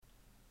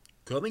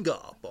Coming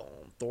up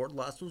on Thornton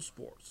Lasso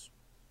Sports.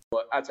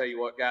 But I tell you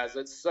what, guys,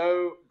 it's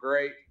so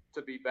great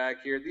to be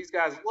back here. These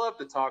guys love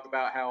to talk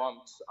about how I'm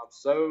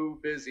so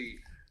busy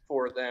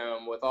for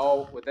them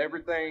with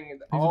everything,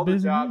 all the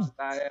jobs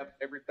that I have,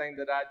 everything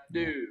that I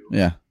do.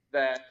 Yeah.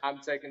 That I'm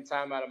taking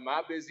time out of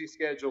my busy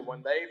schedule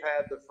when they've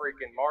had the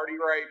freaking Marty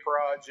Ray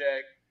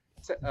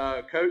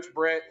project, Coach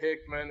Brett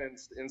Hickman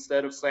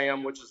instead of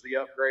Sam, which is the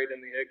upgrade in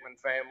the Hickman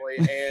family,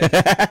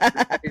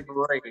 and Dave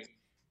Ray.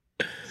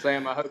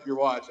 Sam, I hope you're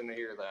watching to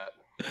hear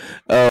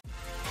that.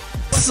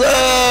 What's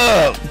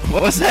up?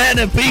 What's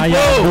happening, people? How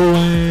y'all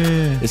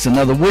doing? It's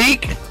another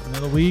week.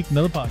 Another week,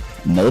 another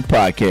podcast. Another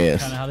podcast.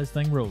 Kind of how this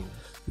thing rolls.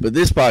 But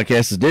this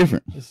podcast is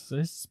different.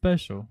 It's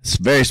special. It's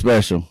very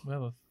special. We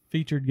have a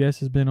featured guest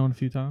has been on a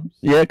few times.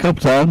 Yeah, a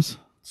couple times.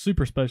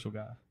 Super special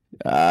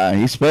guy.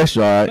 He's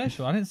special, all right.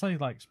 Special. I didn't say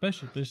like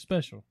special. Just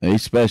special.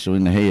 He's special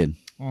in the head.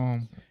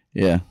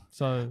 Yeah.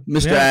 So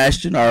Mr.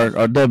 Ashton, our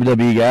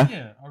WWE guy.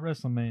 Yeah, our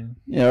wrestling man.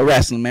 Yeah, our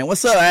wrestling man.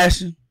 What's up,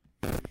 Ashton?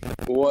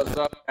 What's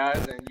up,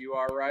 guys? And you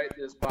are right.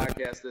 This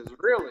podcast is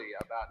really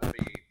about to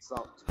be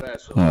something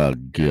special. Oh,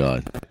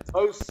 God.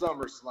 Post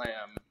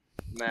SummerSlam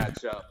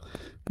matchup.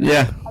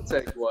 Yeah.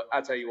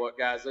 I tell you what,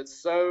 guys.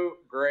 It's so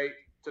great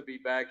to be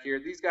back here.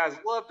 These guys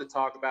love to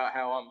talk about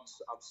how I'm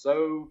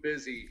so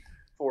busy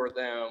for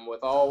them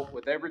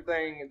with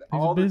everything,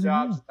 all the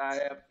jobs that I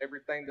have,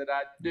 everything that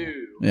I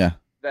do. Yeah.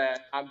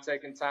 That I'm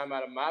taking time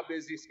out of my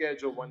busy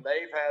schedule when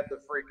they've had the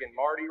freaking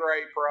Marty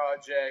Ray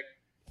project,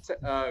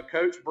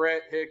 Coach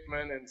Brett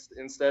Hickman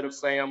instead of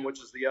Sam, which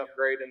is the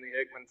upgrade in the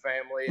Hickman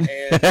family,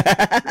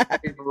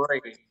 and Dave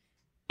Ray.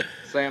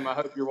 Sam, I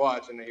hope you're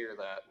watching to hear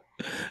that.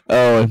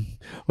 Oh,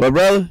 well,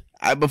 brother,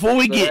 before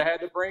we get... I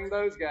had to bring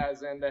those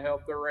guys in to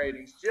help their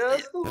ratings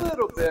just a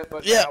little bit,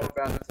 but yeah, now we're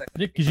about to take...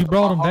 Yeah, because you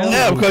brought them down.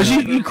 Yeah, because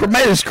you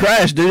made us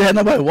crash, dude. Had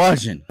nobody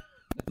watching.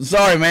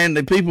 Sorry, man.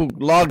 The people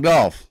logged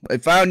off. They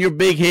found your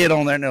big head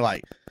on there, and they're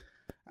like,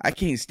 I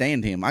can't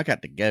stand him. I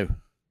got to go.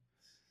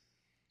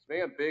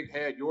 Being a big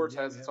head, yours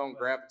has its own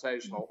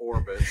gravitational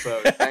orbit,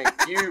 so thank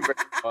you very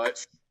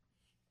much.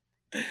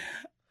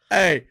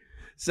 Hey,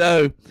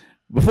 so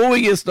before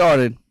we get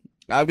started,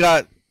 I've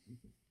got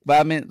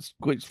 5 minutes,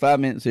 quick 5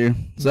 minutes here.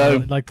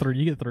 So like 3,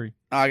 you get 3.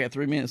 Oh, I got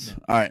 3 minutes.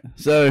 All right.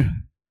 So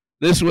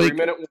this week,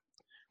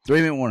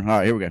 3-minute warning. All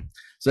right, here we go.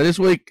 So this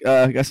week,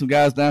 got some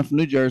guys down from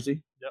New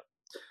Jersey. Yep.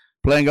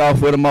 Playing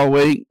golf with them all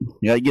week.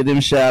 You got to give them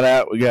a shout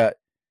out. We got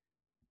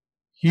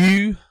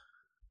Hugh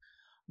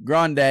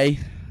Grande,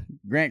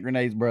 Grant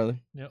Grenade's brother.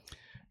 Yep.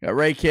 Got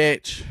Ray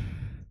Ketch.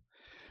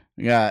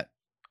 We got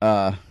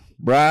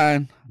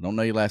Brian. I don't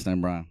know your last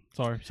name, Brian.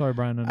 Sorry,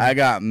 Brian. I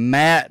got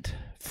Matt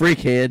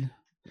Freakhead.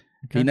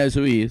 Okay. He knows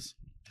who he is.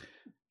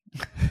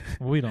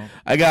 We don't.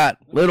 I got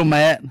little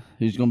Matt,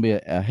 who's going to be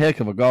a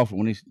heck of a golfer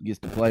when he gets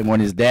to play. When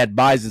his dad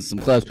buys him some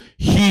clubs.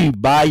 Hugh,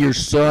 buy your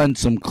son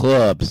some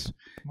clubs.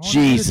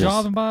 Jesus. He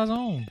job and buy his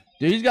own.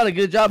 Dude, he's got a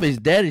good job. His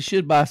daddy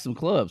should buy some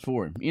clubs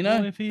for him. You know?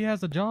 Well, if he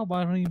has a job,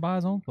 why don't he buy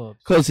his own clubs?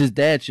 Because his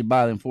dad should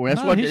buy them for him.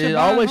 That's what it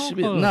always should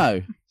be. Clubs.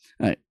 No.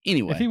 Right,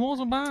 anyway. If he wants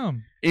them, buy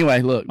them.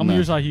 Anyway, look. I'm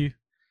yours like you.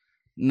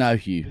 No,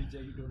 Hugh.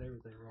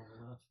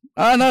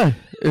 I know.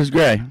 It was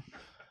great.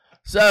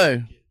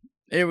 So,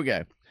 here we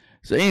go.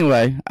 So,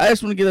 anyway, I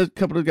just want to get a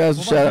couple of guys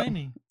a shout out.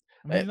 Jamie?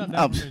 I mean, he's not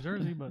down from New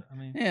Jersey, but I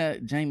mean. Yeah,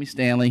 Jamie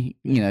Stanley,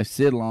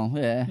 Sid Long.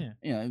 Yeah.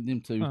 You know,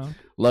 them two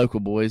local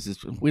boys.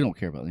 We don't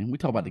care about them. We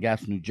talk about the guys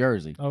from New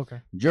Jersey. Okay.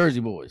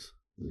 Jersey boys.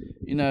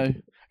 You know,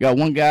 got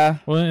one guy.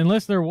 Well,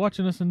 unless they're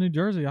watching us in New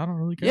Jersey, I don't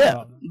really care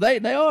about them.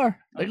 They are.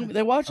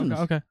 They're watching us.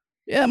 Okay.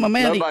 Yeah, my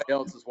man. Nobody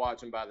else is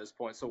watching by this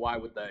point, so why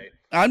would they?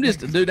 I'm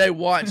just a dude. They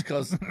watch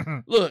because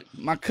look,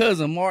 my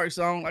cousin Mark's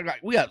on.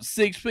 We got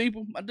 6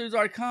 people. My dude's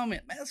already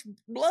commented. Man, that's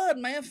blood,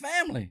 man,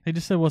 family. He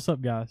just said, "What's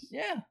up, guys?"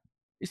 Yeah,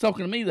 he's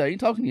talking to me though. He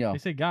ain't talking to y'all. He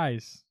said,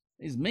 "Guys."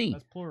 It's me.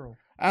 That's plural.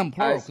 I'm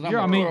plural.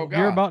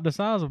 You're about the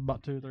size of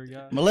about 2 or 3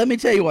 guys. But let me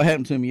tell you what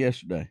happened to me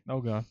yesterday. Oh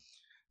God.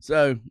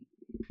 So,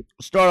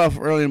 start off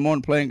early in the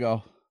morning playing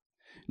golf.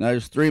 Now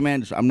there's 3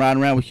 men. I'm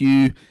riding around with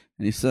Hugh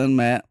and his son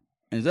Matt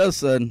and his other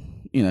son.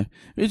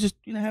 It's just,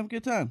 have a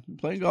good time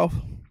playing golf.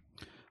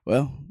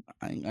 Well,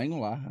 I ain't gonna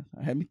lie.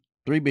 I had me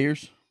 3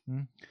 beers.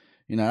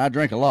 I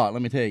drank a lot,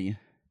 let me tell you.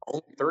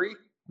 Only 3?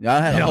 Yeah,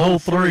 I had a whole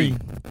 3.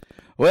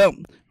 Well,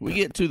 we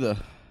get to the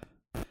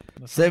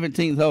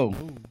 17th hole.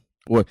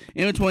 Well,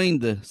 in between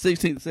the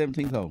 16th and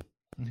 17th hole.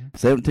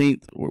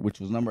 17th, which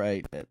was number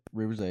 8 at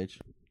River's Edge.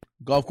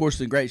 Golf course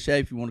is in great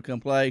shape if you want to come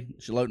play.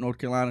 Charlotte, North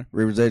Carolina,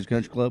 River's Edge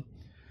Country Club.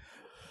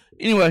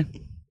 Anyway,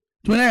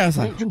 between there, I was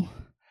like,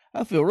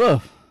 I feel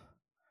rough.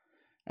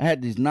 I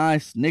had these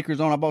nice knickers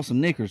on. I bought some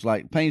knickers,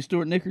 like Payne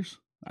Stewart knickers.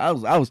 I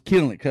was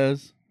killing it,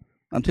 cuz.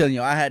 I'm telling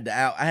you, I had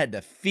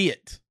to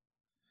fit.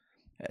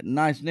 Had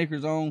nice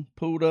knickers on,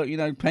 pulled up,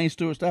 Payne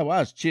Stewart style. I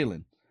was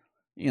chilling.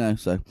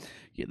 So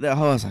get that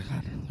hole. I was like,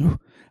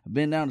 I've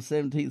been down to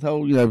 17th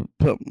hole,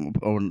 put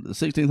on the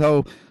 16th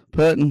hole,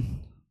 putting,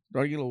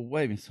 started to get a little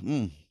wavy.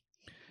 So,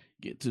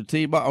 get to the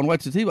tee box. On the way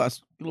to the tee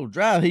box, a little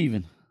drive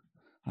heaving.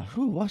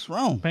 What's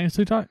wrong? Pants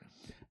too tight?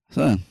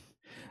 Son,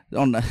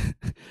 on the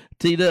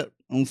teed up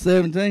on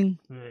 17.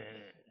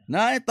 No,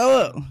 I didn't throw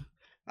up.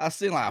 I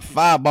seen like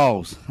 5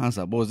 balls. I was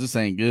like, boys, this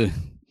ain't good.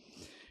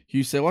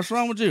 Hugh said, what's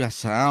wrong with you? I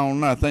said, I don't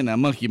know. I think that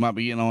monkey might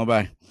be getting on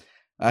my back.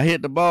 I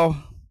hit the ball,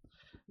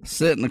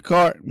 sat in the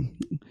cart, and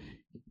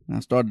I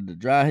started to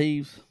dry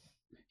heaves.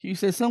 Hugh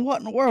said, son, what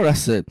in the world? I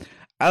said,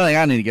 I think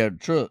I need to go to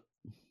the truck.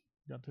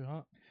 Got too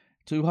hot?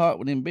 Too hot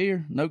with them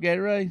beer, no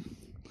Gatorade.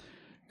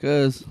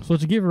 Cause so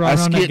what you get riding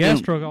around that gas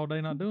truck all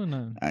day not doing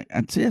nothing? I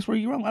see that's where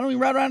you wrong. I don't even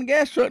ride around the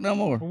gas truck no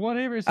more. Well,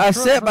 whatever. I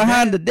sat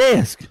behind the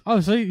desk. Oh,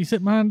 see, you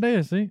sit behind the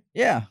desk, see?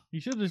 Yeah. You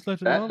should have just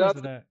left it alone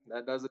for that.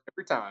 That does it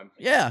every time.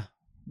 Yeah.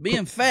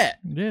 Being fat.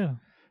 Yeah.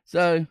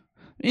 So,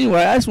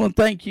 anyway, I just want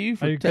to thank you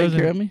for taking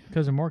care of me.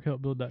 Cousin Mark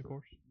helped build that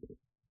course.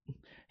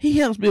 He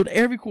helps build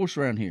every course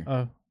around here.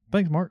 Oh,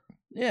 thanks, Mark.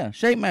 Yeah,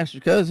 Shape Master,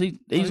 cuz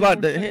he's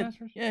like the head.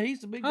 Yeah, he's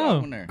the big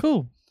dog in there.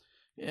 Cool.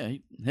 Yeah,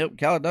 he helped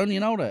Caledonia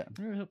and all that.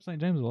 He helped St.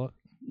 James a lot.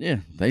 Yeah,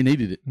 they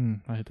needed it.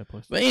 I hate that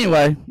place. But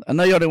anyway, I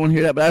know y'all didn't want to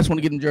hear that, but I just want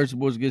to give them Jersey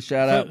boys a good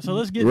shout out. So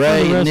let's get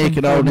Ray, to the Nick,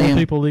 and all them.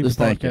 People leave the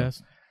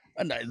podcast.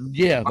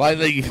 Yeah, like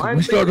we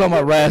started talking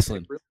about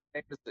wrestling.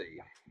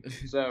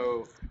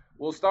 So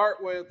we'll start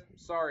with,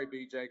 sorry,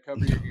 BJ,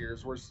 cover your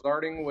ears. We're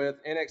starting with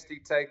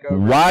NXT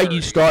TakeOver. Why are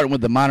you starting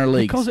with the minor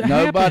leagues? Because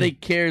nobody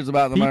cares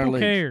about the minor leagues.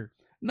 People care.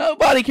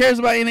 Nobody cares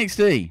about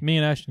NXT. Me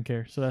and Ashton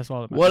care, so that's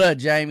all that matters. What up,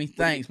 Jamie?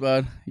 Thanks,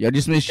 bud. Y'all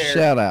just missed your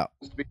shout out.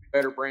 To be a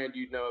better brand,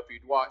 you'd know if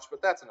you'd watch,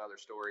 but that's another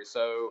story.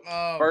 So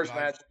first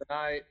match of the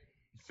night,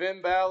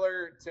 Finn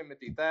Balor,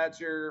 Timothy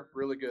Thatcher,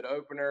 really good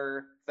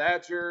opener.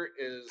 Thatcher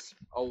is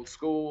old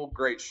school,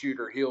 great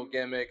shooter heel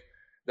gimmick.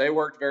 They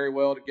worked very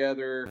well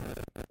together.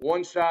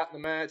 One shot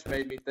in the match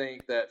made me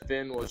think that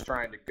Finn was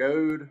trying to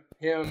goad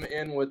him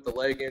in with the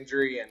leg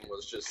injury and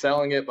was just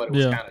selling it, but it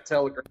was kind of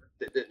telegraphed.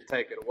 It didn't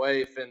take it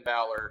away. Finn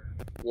Balor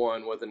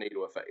won with a knee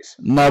to a face.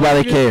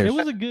 Nobody cares. It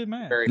was a good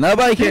match.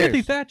 Nobody cares.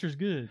 Timothy Thatcher's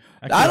good.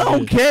 I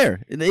don't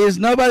care. It is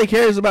nobody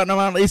cares about no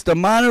minor leagues. The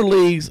minor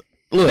leagues.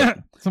 Look.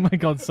 Somebody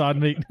called sod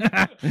meat.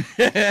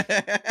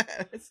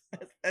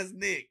 That's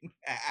Nick.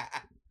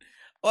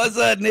 What's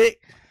up,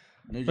 Nick?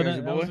 New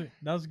Jersey boy.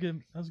 That was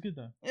good. That was good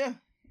though. Yeah.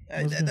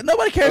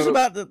 Nobody cares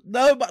about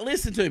nobody.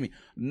 Listen to me.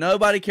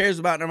 Nobody cares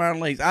about the minor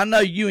leagues. I know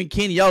you and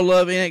Kenny, y'all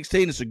love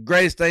NXT, and it's the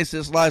greatest thing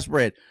since sliced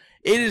bread.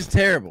 It is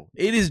terrible.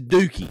 It is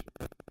dookie.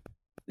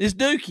 It's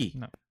dookie.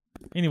 No.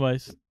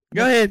 Anyways,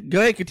 go ahead.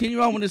 Continue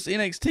on with this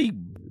NXT.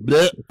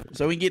 Blah,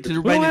 so we can get to the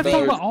remaining. We don't have to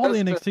talk about all the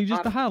NXT,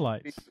 just the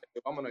highlights.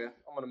 I'm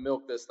gonna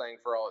milk this thing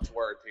for all it's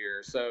worth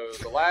here. So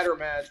the ladder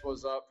match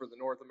was up for the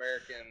North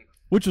American,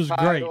 which was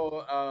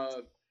title,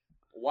 great.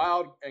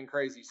 Wild and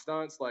crazy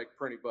stunts like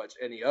pretty much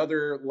any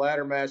other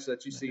ladder match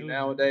that you see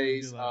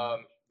nowadays.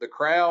 The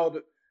crowd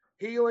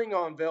healing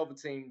on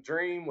Velveteen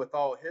Dream with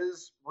all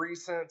his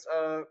recent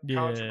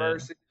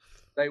controversy.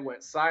 They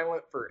went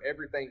silent for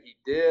everything he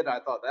did. I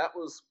thought that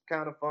was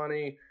kind of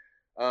funny.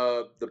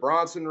 The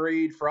Bronson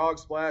Reed frog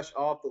splash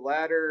off the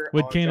ladder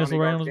with Candice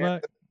LeRae on his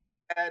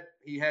back.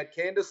 He had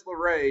Candice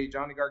LeRae,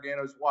 Johnny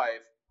Gargano's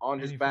wife, on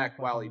his back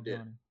while he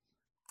did.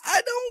 I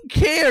don't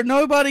care.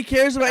 Nobody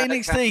cares about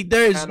NXT.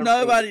 There is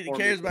nobody that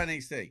cares about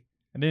NXT.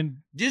 And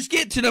then just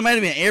get to the main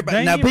event.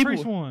 Everybody now,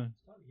 people.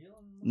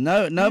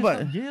 No,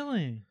 nobody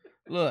yelling.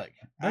 Look,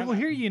 they will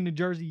hear you in New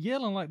Jersey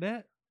yelling like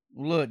that.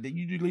 Look,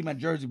 you do leave my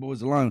Jersey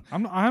boys alone.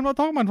 I'm not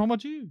talking about. I'm talking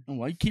about you.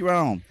 Well, you keep right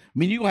on. I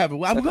mean, you gonna have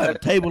a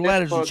table,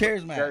 ladders, and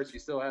chairs match. Jersey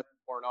still has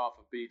worn off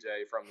of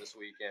BJ from this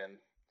weekend.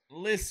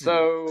 Listen.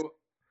 So,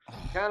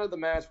 kind of the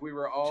match we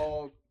were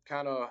all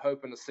kind of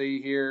hoping to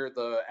see here,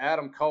 the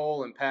Adam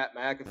Cole and Pat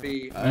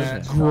McAfee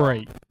match.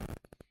 Great.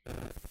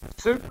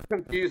 Super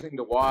confusing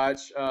to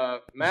watch.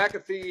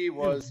 McAfee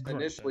was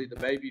initially the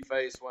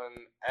babyface when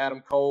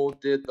Adam Cole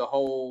did the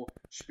whole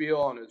spiel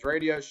on his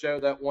radio show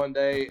that one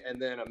day,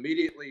 and then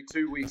immediately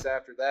 2 weeks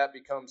after that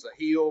becomes a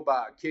heel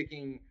by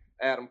kicking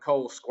Adam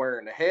Cole square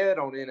in the head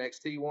on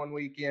NXT one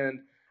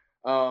weekend,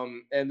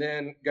 and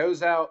then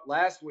goes out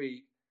last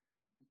week,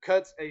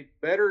 cuts a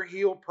better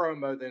heel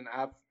promo than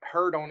I've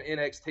heard on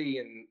NXT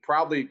in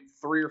probably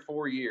 3 or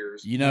 4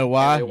 years. You know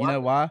why?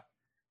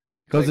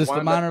 Because it's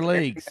the minor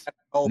leagues.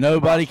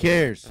 Nobody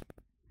cares.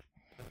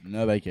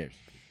 Nobody cares.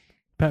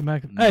 Pat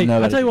McAfee.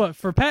 Hey, I tell you what,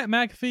 for Pat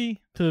McAfee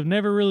to have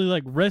never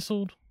really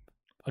wrestled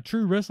a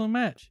true wrestling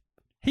match,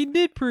 he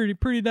did pretty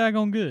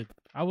daggone good.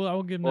 I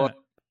will give him that.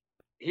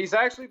 He's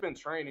actually been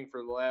training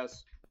for the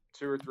last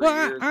 2 or 3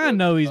 years. I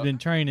know he's been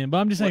training, but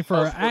I'm just saying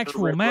for an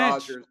actual Rick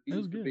match, Rogers, he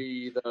used to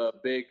be the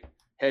big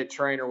head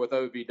trainer with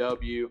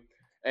OVW,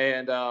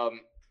 and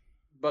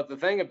but the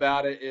thing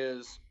about it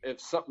is,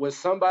 with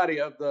somebody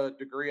of the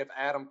degree of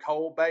Adam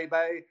Cole,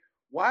 baby,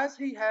 why is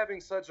he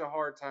having such a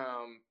hard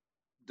time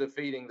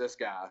defeating this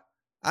guy?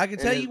 I can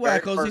tell you why,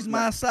 because he's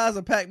my size,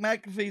 and Pat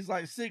McAfee's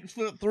like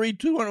 6'3",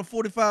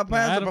 245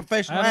 pounds, a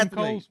professional athlete.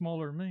 Cole's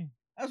smaller than me.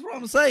 That's what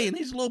I'm saying.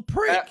 He's a little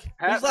prick.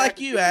 He's like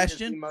you,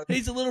 Ashton.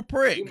 He's a little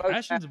prick. The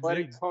most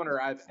athletic punter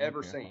I've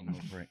ever seen.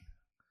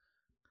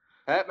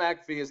 Pat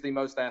McAfee is the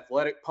most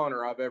athletic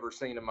punter I've ever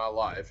seen in my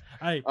life.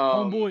 Hey,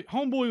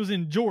 homeboy was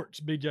in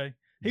jorts, BJ.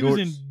 He was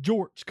in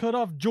jorts, cut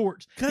off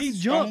jorts. He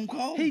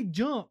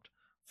jumped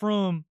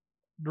from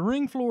the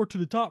ring floor to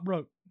the top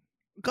rope.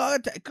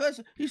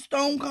 Cause he's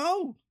stone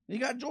cold. He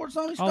got jorts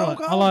on. He's stone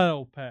cold. I like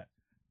old Pat.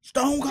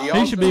 Stone cold.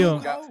 He should be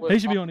on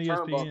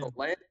ESPN.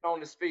 Landed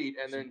on his feet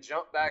and then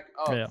jumped back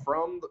up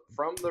from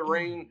the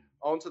ring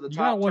onto the top. You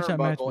gotta watch that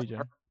match,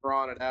 BJ.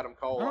 And Adam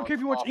Cole. I don't care if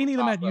you watch any of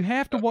the match. You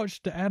have to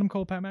watch the Adam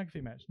Cole Pat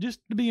McAfee match just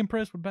to be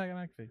impressed with Pat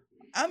McAfee.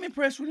 I'm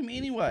impressed with him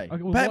anyway.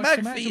 Okay, well, Pat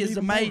McAfee is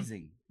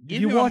amazing.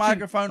 Give him a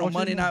microphone on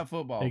Monday Night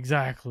Football.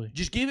 Exactly.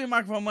 Just give him a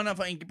microphone on Monday Night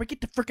Football and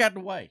get the frick out of the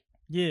way.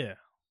 Yeah.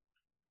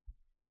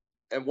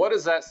 And what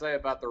does that say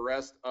about the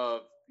rest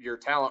of your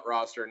talent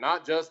roster,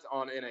 not just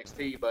on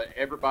NXT, but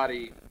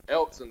everybody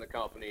else in the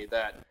company,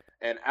 that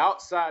an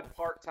outside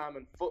part-time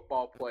and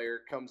football player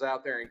comes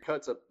out there and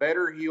cuts a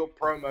better heel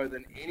promo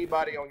than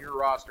anybody on your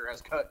roster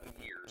has cut in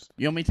years?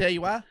 You want me to tell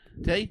you why?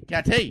 Can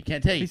I tell you?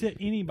 Can't tell you. He said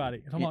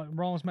anybody. I'm talking about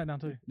Raw and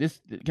SmackDown too.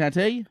 Can I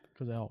tell you?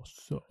 Because they all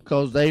suck.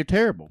 Because they're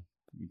terrible.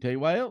 You tell you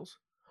why else?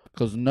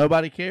 Because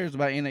nobody cares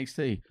about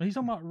NXT. But he's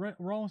talking about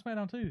Raw and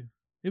SmackDown too.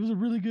 It was a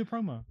really good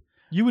promo.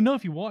 You would know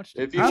if you watched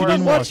it. I'm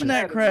not watching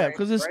that crap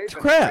because it's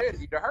crap.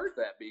 You'd have heard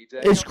that,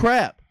 BJ. It's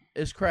crap.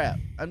 It's crap.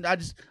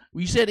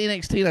 You said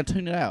NXT and I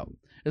tuned it out.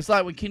 It's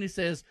like when Kenny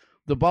says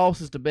the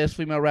boss is the best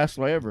female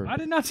wrestler ever. I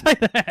did not say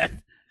that.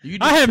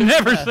 I have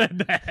never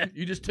said that.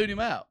 You just tuned him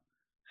out.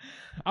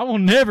 I will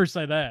never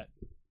say that.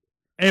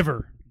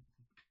 Ever.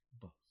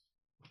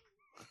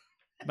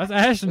 That's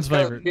Ashton's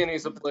favorite.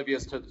 Kenny's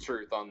oblivious to the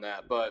truth on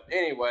that. But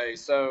anyway,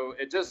 so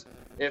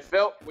it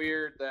felt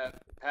weird that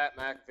Pat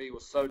McAfee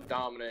was so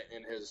dominant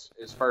in his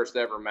first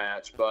ever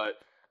match. But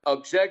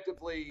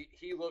objectively,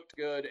 he looked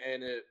good,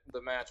 and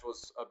the match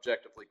was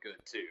objectively good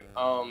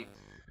too.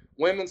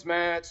 Women's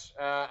match,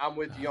 I'm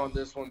with you on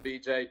this one,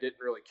 BJ. Didn't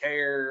really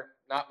care.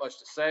 Not much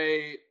to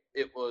say.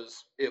 It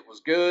was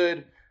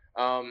good.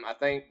 I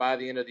think by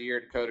the end of the year,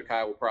 Dakota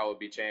Kai will probably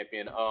be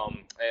champion.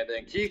 And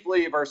then Keith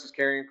Lee versus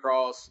Karrion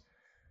Kross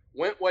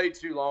went way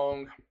too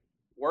long.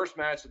 Worst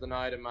match of the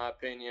night, in my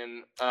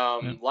opinion.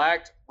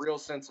 Lacked real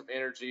sense of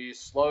energy.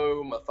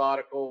 Slow,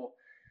 methodical.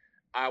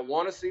 I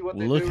want to see what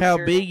they do. Look how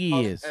big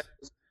he is.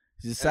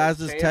 He's the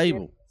size of his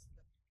table.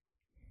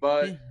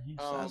 But he's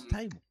the size of his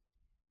table.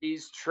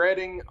 He's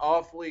treading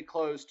awfully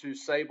close to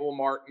Sable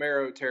Mark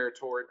Marrow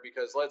territory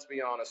because, let's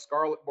be honest,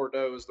 Scarlett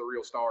Bordeaux is the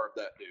real star of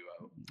that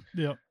duo.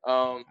 Yep.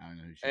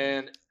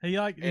 And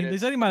they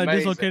said he might have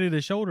dislocated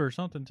his shoulder or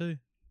something too.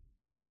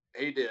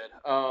 He did.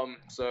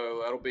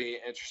 So that'll be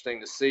interesting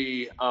to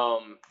see.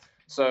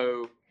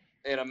 So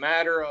in a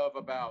matter of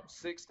about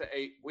 6 to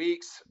 8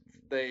 weeks,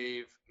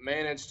 they've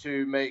managed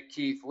to make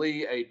Keith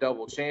Lee a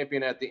double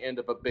champion at the end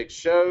of a big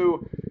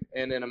show.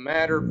 And in a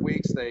matter of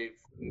weeks, they've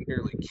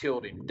nearly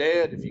killed him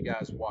dead. If you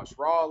guys watched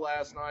Raw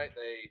last night,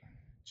 they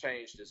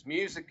changed his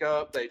music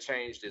up. They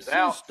changed his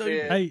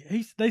outfit.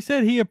 Hey, they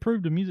said he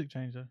approved the music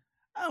change though.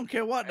 I don't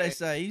care what they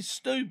say. He's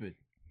stupid.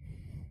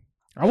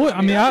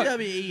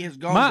 WWE has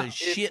gone to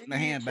shit in the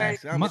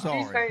handbags. I'm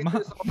sorry. He changed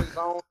this on his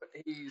own.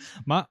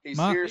 He's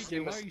seriously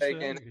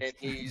mistaken, and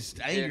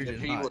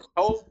if he was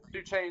told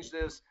to change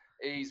this,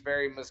 he's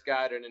very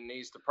misguided and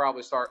needs to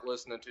probably start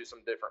listening to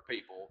some different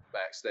people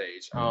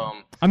backstage.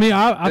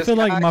 I feel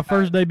like my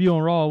first debut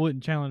on Raw, I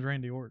wouldn't challenge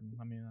Randy Orton.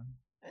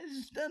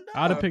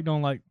 I'd have picked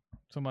on like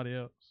somebody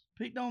else.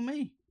 Picked on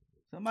me.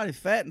 Somebody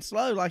fat and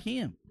slow like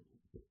him.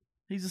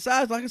 He's the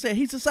size, like I said,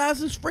 he's the size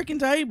of this freaking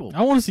table.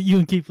 I want to see you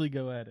and Keith Lee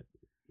go at it.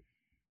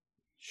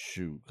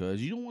 Shoot,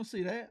 cuz you don't want to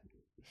see that.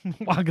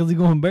 Why? Because he's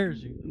going to embarrass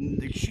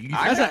you.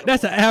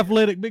 That's an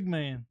athletic big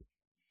man.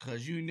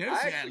 Because you never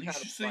see that. You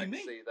should see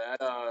me. See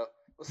that.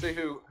 Let's see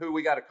who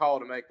we got to call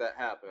to make that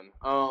happen.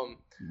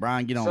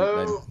 Brian, get on it,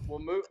 baby. So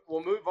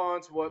we'll move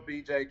on to what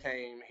BJ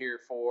came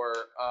here for.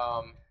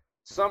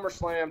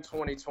 SummerSlam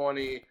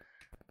 2020.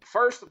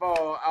 First of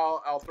all,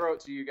 I'll throw it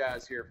to you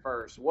guys here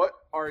first. What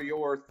are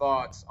your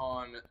thoughts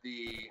on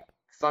the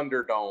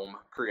Thunderdome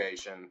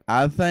creation?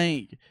 I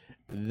think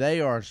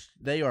they are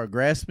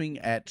grasping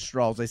at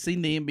straws. They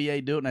seen the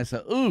NBA do it and they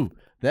say, "Ooh,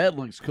 that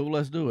looks cool.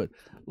 Let's do it."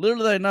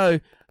 Little they know,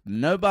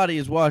 nobody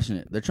is watching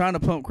it. They're trying to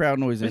pump crowd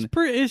noise in.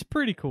 It's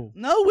pretty cool.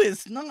 No,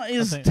 it's not.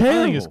 It's terrible.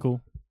 I think it's cool.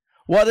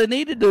 What they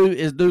need to do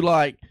is do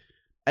like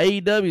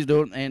AEW's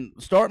doing and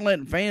start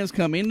letting fans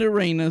come into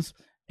arenas.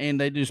 And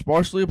they do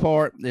sparsely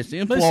apart. It's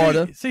in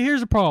Florida. See,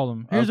 here's the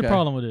problem. Here's the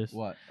problem with this.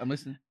 What? I'm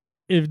listening.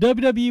 If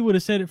WWE would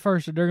have said it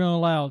first that they're going to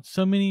allow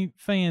so many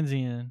fans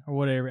in or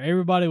whatever,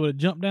 everybody would have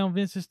jumped down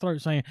Vince's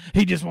throat saying,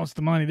 he just wants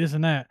the money, this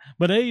and that.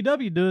 But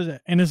AEW does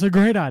it, and it's a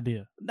great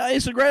idea. No,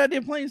 it's a great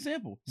idea, plain and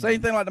simple.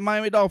 Same thing like the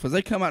Miami Dolphins.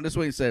 They come out this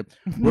week and said,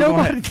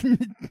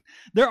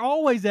 they're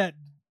always at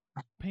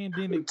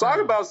pandemic.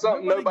 Talk about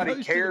something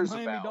nobody cares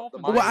about.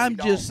 Well, I'm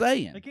just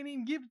saying. They can't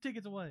even give the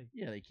tickets away.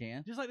 Yeah, they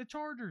can. Just like the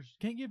Chargers.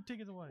 Can't give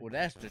tickets away. Well,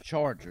 that's the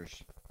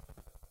Chargers.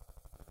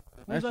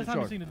 When's the last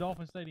time you've seen the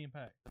Dolphin Stadium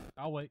packed?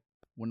 I'll wait.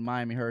 When the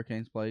Miami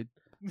Hurricanes played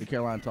the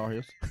Carolina Tar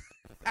Heels.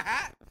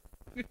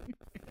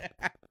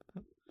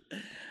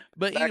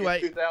 But back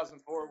anyway. in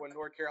 2004 when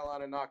North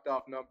Carolina knocked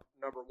off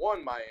number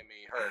one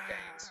Miami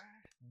Hurricanes.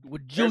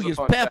 with there's a Julius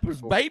fun fact Peppers,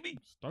 for you. baby.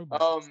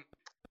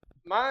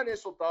 My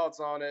initial thoughts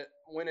on it,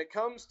 when it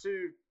comes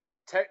to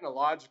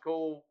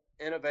technological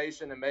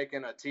innovation and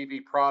making a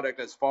TV product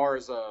as far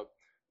as a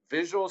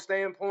visual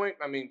standpoint,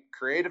 I mean,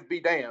 creative be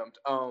damned.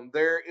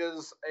 There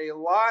is a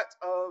lot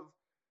of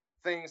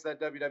things that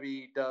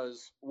WWE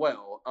does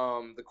well.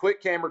 The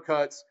quick camera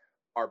cuts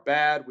are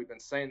bad. We've been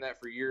saying that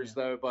for years,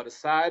 though. But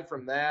aside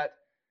from that,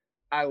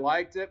 I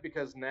liked it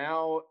because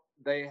now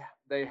they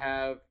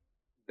have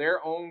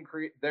their own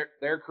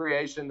their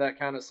creation that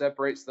kind of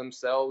separates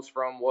themselves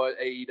from what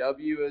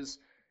AEW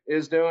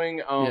is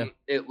doing.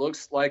 It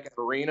looks like an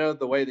arena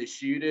the way they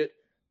shoot it.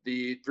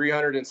 The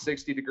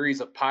 360 degrees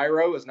of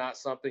pyro is not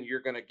something you're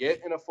going to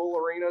get in a full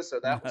arena,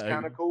 so that was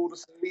kind of cool to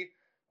see.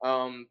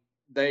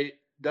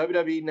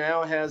 WWE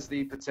now has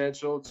the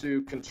potential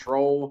to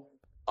control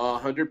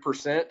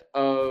 100%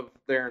 of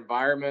their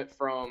environment,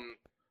 from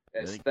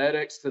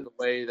aesthetics to the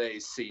way they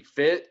see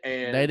fit.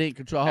 And they didn't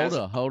control.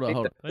 Hold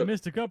on. They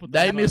missed a couple.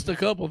 They missed a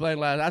couple things.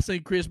 Like I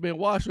seen Chris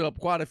Benoit show up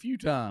quite a few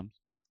times.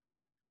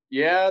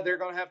 Yeah, they're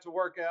gonna have to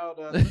work out.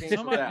 Did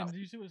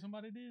you see what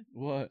somebody did?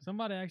 What?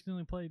 Somebody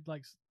accidentally played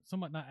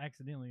somebody, not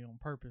accidentally, on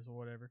purpose or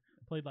whatever,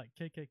 played like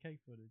KKK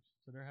footage,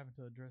 so they're having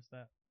to address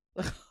that.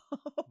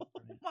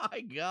 Oh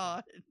my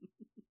God.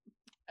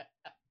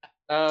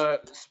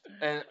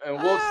 And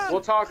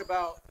we'll talk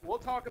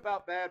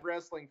about bad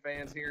wrestling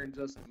fans here in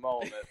just a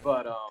moment.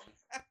 But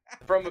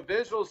from a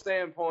visual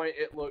standpoint,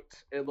 it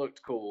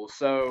looked cool.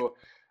 So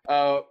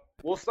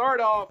we'll start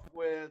off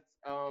with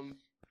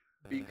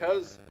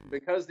because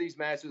these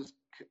matches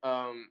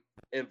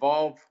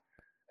involve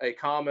a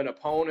common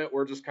opponent,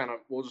 we'll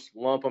just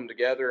lump them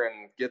together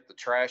and get the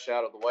trash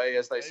out of the way,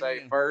 as they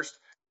say. First,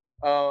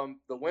 the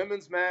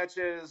women's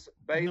matches: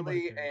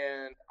 Bayley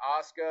and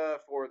Asuka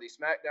for the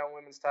SmackDown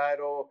Women's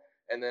title,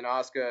 and then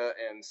Asuka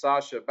and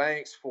Sasha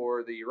Banks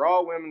for the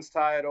Raw Women's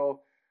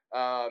title.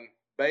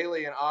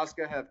 Bayley and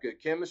Asuka have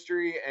good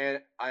chemistry,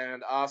 and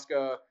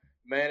Asuka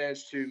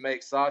managed to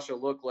make Sasha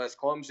look less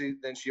clumsy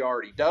than she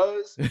already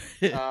does.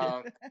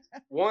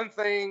 One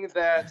thing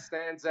that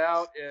stands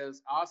out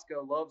is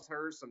Asuka loves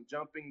her some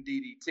jumping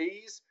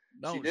DDTs.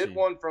 She did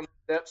one from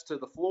the steps to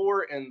the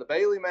floor in the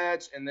Bayley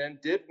match, and then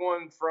did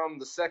one from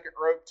the second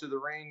rope to the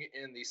ring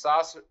in the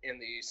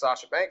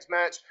Sasha Banks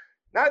match.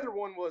 Neither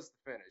one was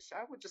the finish.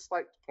 I would just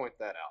like to point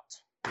that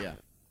out. Yeah,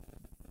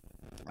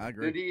 I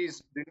agree. Do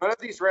none of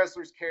these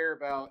wrestlers care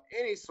about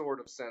any sort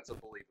of sense of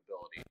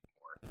believability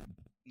anymore?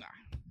 Nah.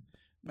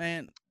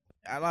 Man,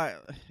 I like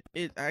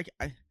it.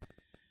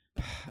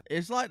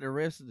 It's like the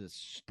rest of this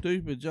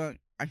stupid junk.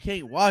 I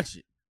can't watch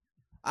it.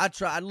 I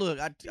tried. Look,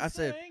 I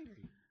said,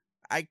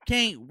 I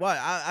can't watch.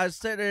 I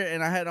sat there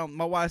and I had on.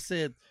 My wife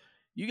said,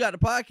 "You got the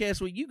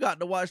podcast week. You got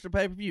to watch the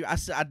pay per view." I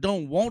said, "I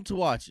don't want to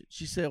watch it."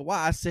 She said,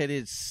 "Why?" I said,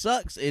 "It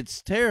sucks.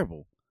 It's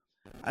terrible."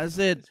 I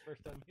said,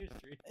 First time in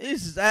history.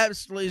 "This is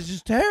absolutely. It's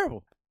just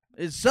terrible.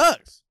 It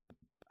sucks."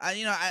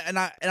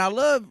 I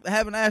love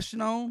having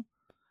Ashton on.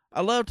 I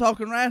love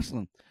talking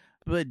wrestling,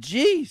 but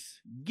geez,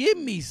 give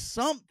me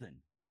something.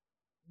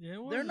 Yeah,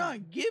 they're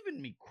not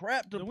giving me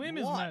crap to watch. The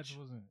women's match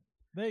wasn't.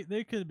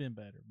 They could have been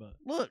better, but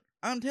look,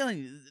 I'm telling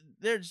you,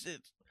 there's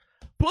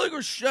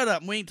Pluger. Shut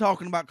up. We ain't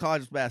talking about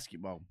college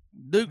basketball.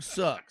 Duke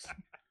sucks.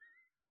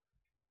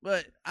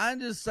 But I'm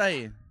just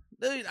saying,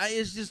 dude,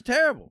 it's just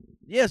terrible.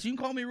 Yes, you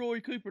can call me Roy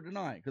Cooper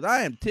tonight because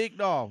I am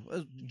ticked off.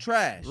 It's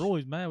trash.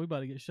 Roy's mad. We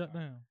about to get shut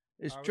down.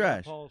 It's All right,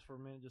 trash. Pause for a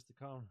minute just to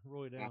calm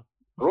Roy down.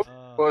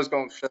 Roy's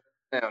going to shut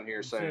down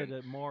here soon. Said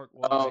that Mark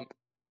White.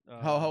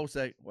 Hold a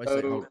second. Wait a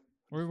second. Hold.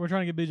 We're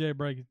trying to get BJ a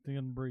break. He's going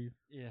to breathe.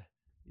 Yeah.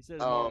 He says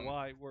Mark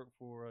White worked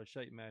for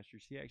Shape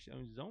Masters. He actually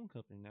owns his own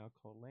company now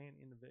called Land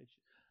Innovation.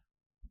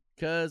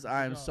 Because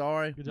I'm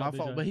sorry. Good job, my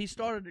fault. BJ. But he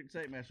started at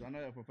Shape Master. I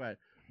know that for a fact.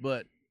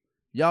 But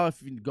y'all,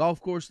 if your golf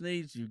course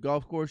needs, you're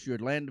a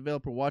land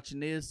developer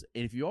watching this,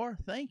 and if you are,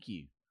 thank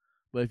you.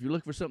 But if you're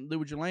looking for something to do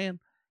with your land,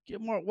 give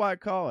Mark White a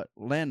call at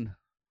Land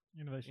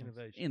Innovation.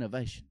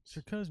 It's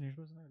your cousin. You're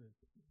supposed to know this.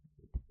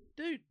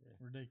 Dude. Yeah.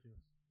 Ridiculous.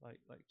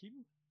 Like keep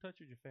in touch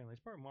with your family.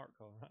 It's probably Mark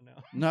calling right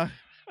now. No.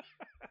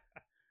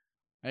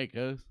 Hey,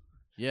 cuz.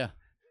 Yeah.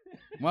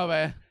 My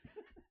bad.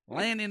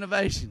 Land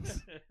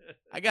Innovations.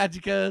 I got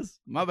you, cuz.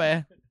 My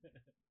bad.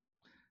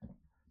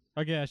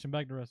 Okay, Ashton,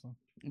 back to wrestling.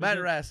 Back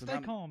to wrestling.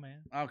 Stay calm,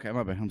 man. Okay,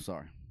 my bad. I'm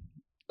sorry.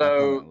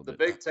 So the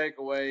big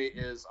takeaway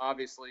is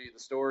obviously the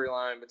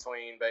storyline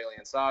between Bayley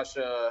and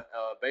Sasha.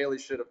 Bayley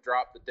should have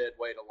dropped the dead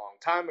weight a long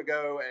time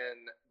ago,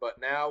 but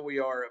now we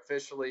are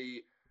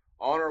officially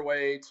on our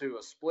way to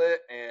a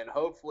split, and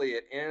hopefully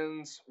it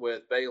ends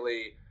with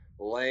Bayley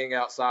laying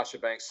out Sasha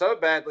Banks so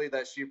badly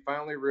that she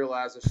finally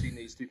realizes she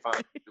needs to find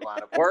a new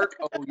line of work.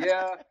 Oh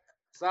yeah,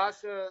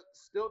 Sasha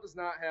still does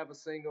not have a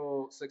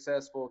single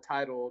successful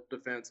title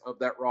defense of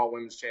that Raw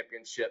Women's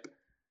Championship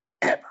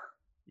ever.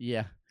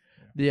 Yeah.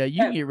 Yeah,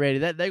 you can get ready.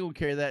 They're gonna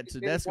carry that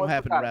to. That's gonna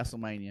happen at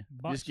WrestleMania.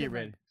 Just get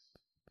ready.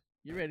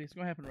 Get ready. It's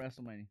gonna happen at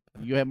WrestleMania.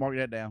 You go ahead and mark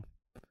that down.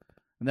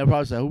 And they'll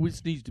probably say, "Oh,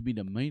 this needs to be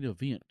the main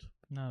event."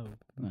 No.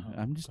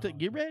 I'm just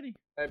get ready.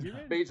 Hey,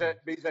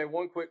 BJ,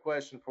 one quick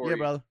question for you. Yeah,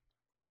 brother.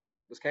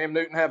 Does Cam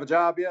Newton have a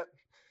job yet?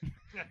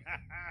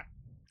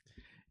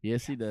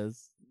 Yes, he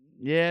does.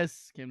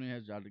 Yes, Cam Newton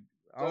has a job. So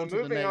On to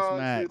the moving next on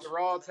match. to the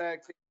Raw Tag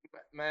Team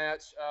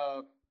match.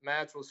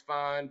 Match was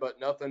fine, but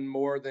nothing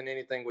more than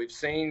anything we've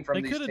seen from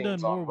They these coulda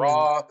teams done on more with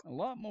Raw. A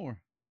lot more.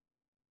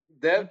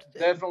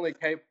 Definitely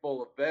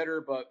capable of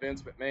better, but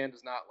Vince McMahon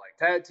does not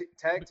like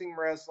tag team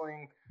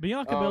wrestling.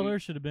 Bianca Belair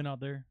should have been out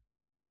there.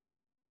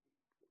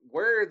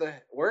 Where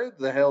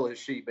the hell has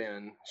she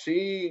been?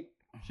 She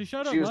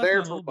showed up. was last there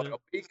night for a little a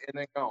week and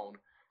then gone.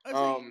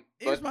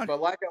 Here's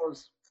But like I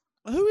was,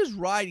 who is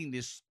writing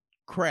this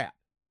crap?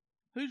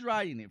 Who's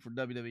writing it for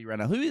WWE right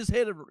now? Who is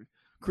head of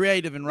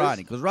creative and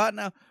writing? Because right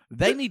now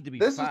they need to be.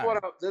 This fired.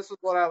 is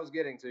what I was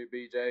getting to,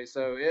 BJ.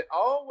 So it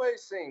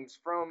always seems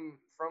from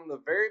the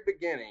very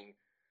beginning,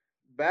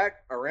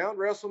 back around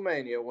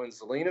WrestleMania when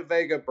Zelina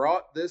Vega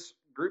brought this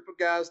group of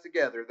guys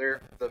together.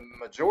 The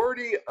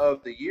majority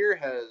of the year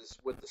has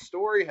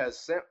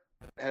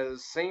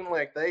seemed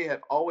like they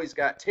have always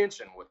got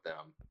tension with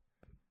them.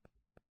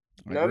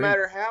 No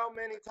matter how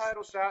many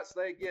title shots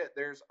they get,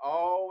 there's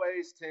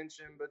always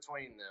tension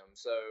between them.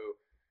 So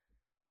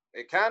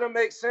it kind of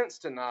makes sense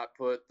to not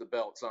put the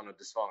belts on a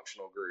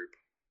dysfunctional group.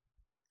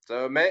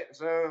 So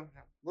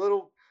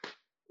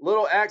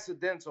little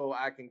accidental,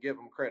 I can give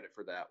them credit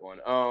for that one.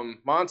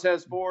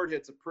 Montez Ford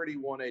hits a pretty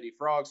 180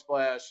 frog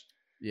splash.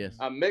 Yes.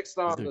 I'm mixed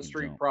on the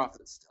Street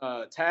Profits.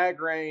 Tag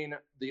reign,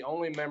 the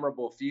only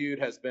memorable feud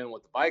has been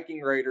with the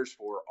Viking Raiders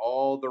for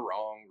all the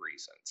wrong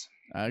reasons.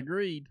 I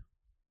agreed.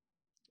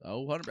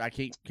 Oh, 100.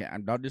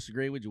 I'm not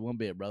disagreeing with you one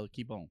bit, brother.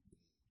 Keep on.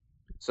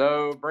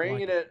 So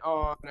bringing it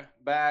on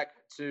back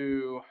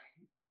to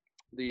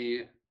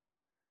the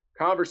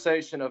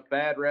conversation of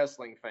bad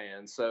wrestling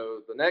fans.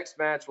 So the next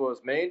match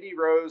was Mandy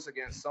Rose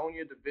against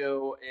Sonya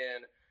Deville,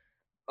 and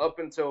up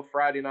until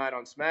Friday night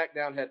on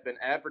SmackDown had been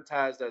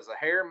advertised as a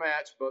hair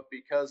match, but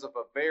because of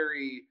a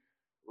very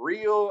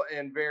real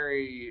and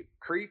very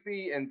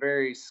creepy and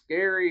very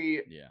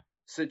scary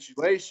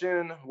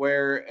situation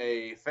where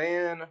a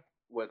fan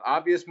with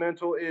obvious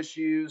mental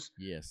issues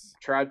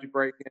tried to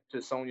break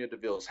into Sonya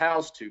Deville's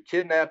house to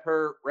kidnap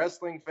her.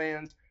 Wrestling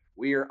fans,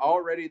 we are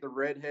already the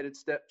redheaded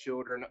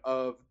stepchildren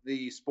of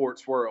the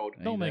sports world.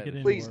 Don't make it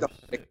any Please worse.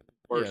 don't make it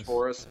worse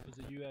for us. Was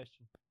it you,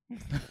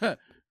 Ashton?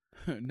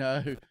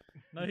 No.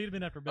 No, he'd have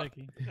been after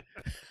Becky.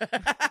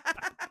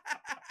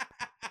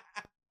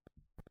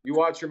 You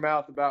watch your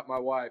mouth about my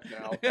wife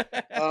now.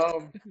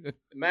 The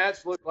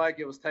match looked like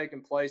it was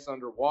taking place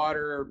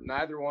underwater.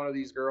 Neither one of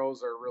these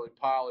girls are really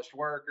polished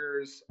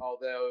workers,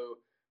 although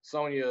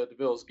Sonya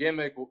Deville's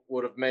gimmick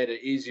would have made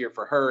it easier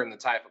for her in the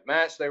type of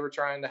match they were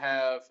trying to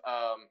have.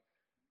 I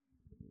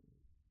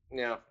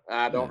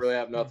don't really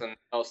have nothing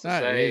else to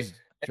say. Is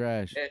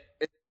trash.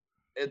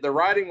 The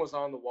writing was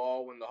on the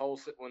wall when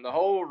the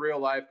whole real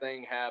life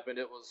thing happened.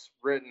 The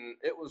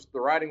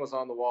writing was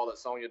on the wall that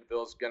Sonya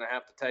Deville's going to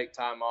have to take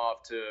time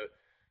off to,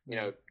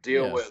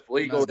 deal with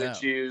legal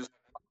issues,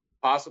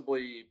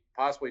 possibly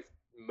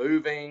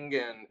moving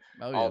and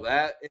all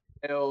that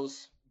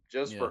entails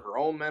just for her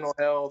own mental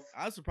health.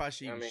 I'm surprised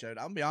she even showed.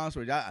 I'll be honest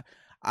with you.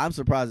 I'm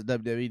surprised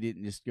that WWE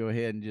didn't just go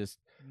ahead and just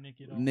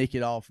nick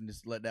it off and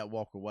just let that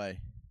walk away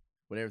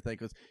with everything.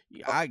 Because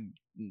I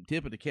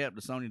tip of the cap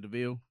to Sonya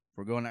Deville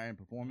for going out there and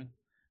performing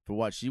for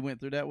what she went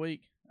through that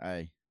week.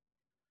 Hey,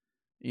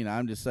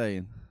 I'm just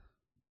saying.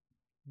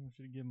 You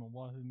should have given him a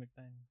Wahoo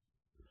McDaniel.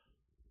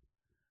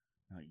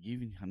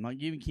 I'm not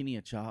giving Kenny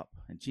a chop,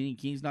 and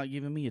Kenny's not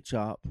giving me a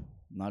chop.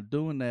 I'm not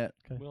doing that.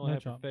 Okay. We only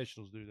have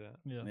professionals do that.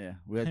 Yeah,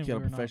 we have to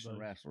kill professional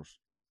wrestlers.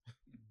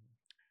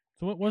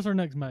 So what's our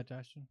next match,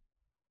 Ashton?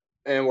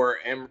 And we're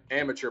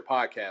amateur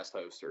podcast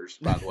hosters,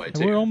 by the way,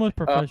 too. We're almost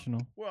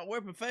professional. We're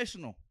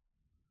professional.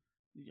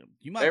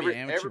 You might be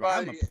an amateur, but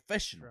I'm a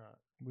professional.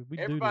 We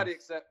everybody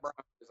except Brian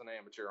is an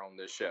amateur on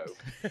this show.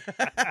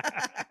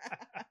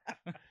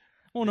 I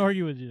won't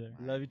argue with you there.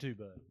 Love you too,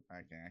 bud.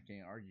 I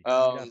can't argue. You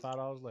got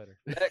 $5 later.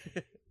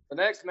 The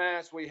next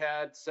match we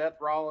had Seth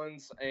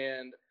Rollins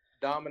and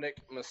Dominic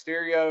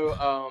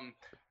Mysterio.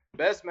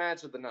 Best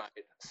match of the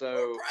night.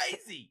 So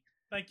crazy.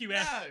 Thank you,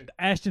 Ashton.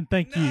 Ashton,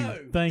 thank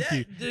you.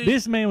 Dude,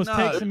 this man was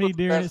texting me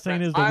during it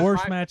saying it was the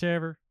worst match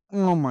ever.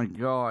 Oh my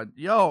God,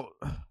 yo,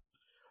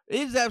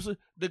 it's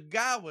absolutely. The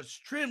guy was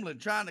trembling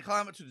trying to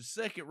climb up to the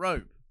second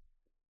rope.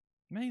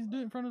 Man, he's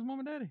doing it in front of his mom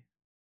and daddy.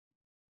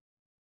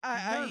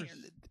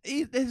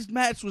 This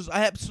match was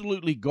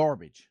absolutely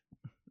garbage.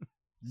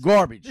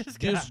 Garbage.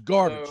 Just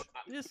garbage. So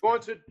I'm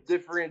going to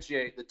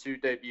differentiate the two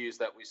debuts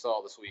that we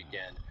saw this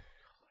weekend.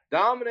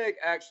 Dominic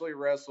actually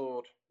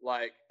wrestled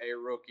like a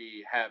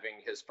rookie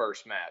having his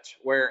first match,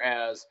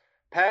 whereas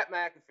Pat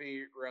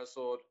McAfee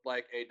wrestled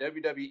like a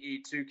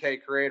WWE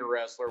 2K creator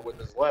wrestler with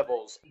his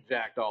levels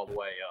jacked all the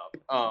way up.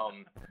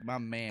 My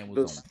man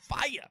was on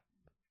fire.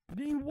 I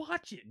didn't even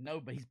watch it. No,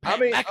 but he's Pat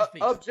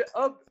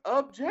McAfee.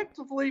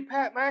 Objectively,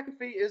 Pat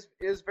McAfee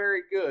is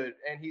very good,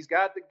 and he's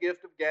got the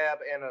gift of gab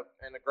and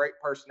a great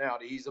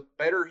personality. He's a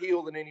better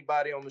heel than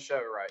anybody on the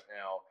show right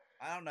now.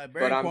 I don't know.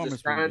 Barry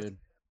Corman's pretty good.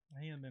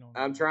 He ain't been on.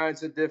 I'm trying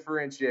to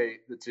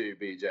differentiate the two,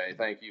 BJ.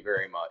 Thank you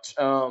very much.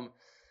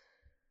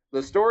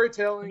 The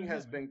storytelling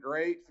has been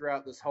great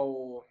throughout this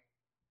whole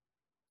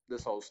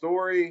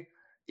story.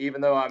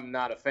 Even though I'm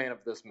not a fan of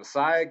this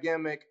Messiah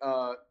gimmick,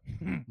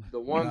 the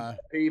one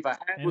peeve I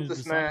had with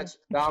this match,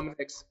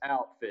 Dominic's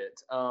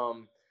outfit,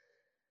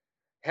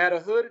 had a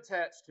hood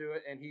attached to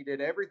it, and he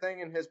did everything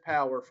in his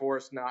power for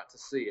us not to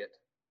see it.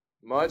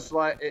 Much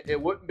like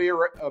it wouldn't be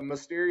a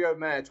Mysterio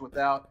match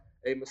without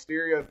a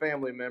Mysterio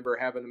family member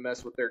having to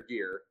mess with their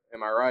gear.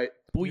 Am I right?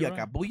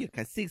 Booyaka,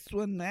 booyaka,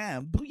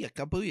 619,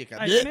 booyaka, booyaka.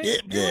 Hey, man,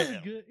 it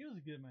was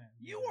a good match.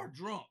 You are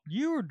drunk.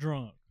 You were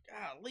drunk.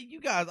 Golly, you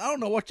guys, I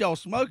don't know what y'all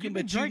smoking,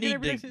 but you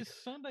need to.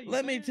 Sunday,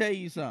 Let me tell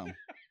you something.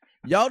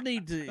 Y'all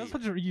need to. That's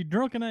what you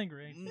drunk and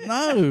angry. Ain't you?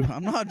 No,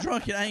 I'm not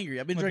drunk and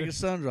angry. I've been drinking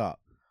Sundrop.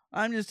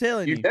 I'm just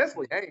telling you. You're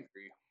definitely angry.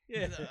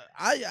 Yeah,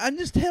 I'm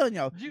just telling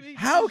y'all.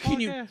 How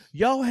can you?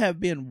 Y'all have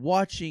been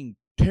watching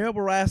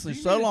terrible wrestling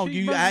so long.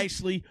 You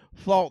actually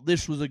thought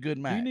this was a good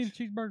match. You need a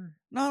cheeseburger.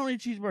 No, I don't need a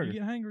cheeseburger. You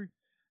get hangry.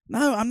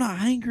 No, I'm not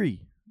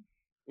hangry.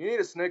 You need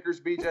a Snickers,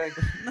 BJ.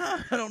 No,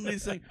 I don't need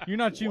anything. You're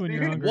not you when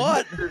you're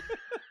hungry.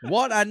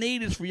 What I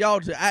need is for y'all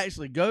to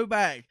actually go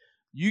back.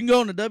 You can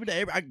go on the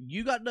WWE.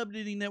 You got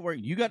WWE Network.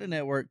 You got the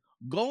network.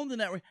 Go on the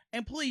network.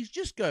 And please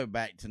just go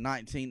back to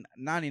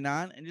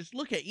 1999 and just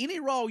look at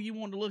any Raw you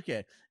want to look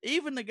at.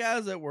 Even the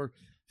guys that were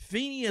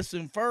Phineas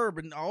and Ferb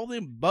and all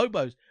them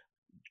Bobos.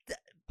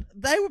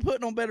 They were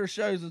putting on better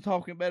shows and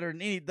talking better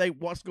than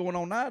what's going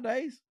on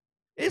nowadays.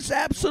 It's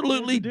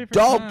absolutely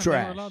dog trash. They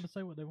were allowed to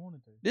say what they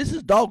wanted to. This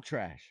is dog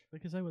trash. They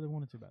could say what they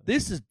wanted to about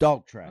this. This is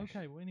dog trash.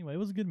 Okay, well, anyway, it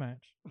was a good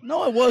match.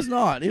 No, it was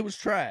not. It was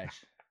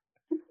trash.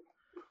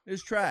 It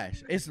was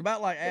trash. It's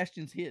about like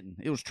Ashton's hitting.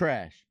 It was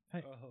trash.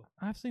 Hey,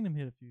 I've seen him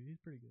hit a few. He's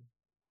pretty good.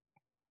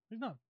 He's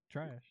not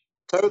trash.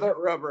 Toe that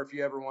rubber if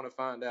you ever want to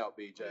find out,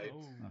 BJ.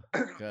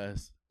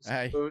 Because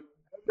hey.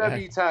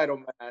 WWE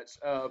title match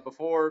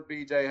before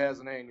BJ has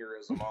an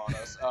aneurysm on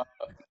us.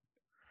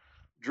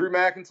 Drew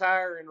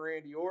McIntyre and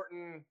Randy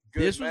Orton.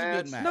 This was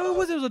a good match. No, it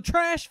was. It was a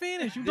trash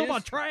finish. You talking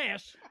about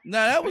trash? No,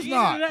 that was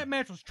not. That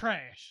match was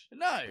trash.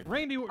 No,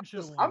 Randy Orton should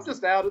have won. I'm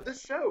just out of this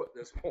show at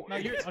this point. No,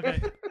 you're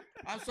okay.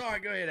 I'm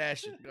sorry. Go ahead,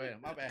 Ashton. Go ahead.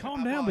 My bad.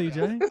 Calm down,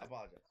 BJ. I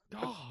apologize.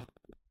 God.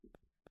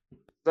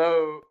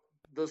 So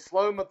the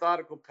slow,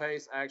 methodical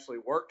pace actually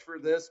worked for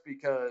this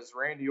because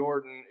Randy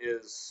Orton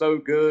is so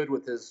good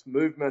with his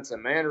movements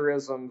and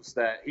mannerisms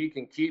that he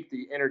can keep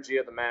the energy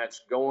of the match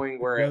going,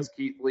 whereas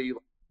Keith Lee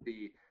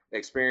the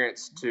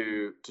experience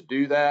to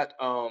do that.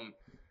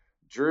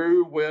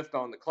 Drew whiffed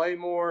on the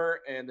Claymore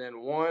and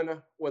then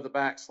won with a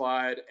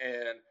backslide,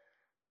 and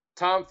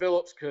Tom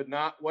Phillips could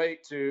not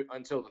wait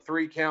until the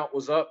 3 count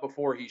was up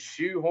before he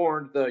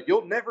shoehorned the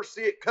 "You'll never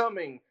see it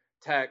coming"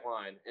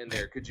 tagline in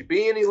there. Could you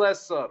be any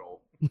less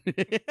subtle?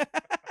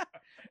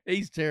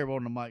 He's terrible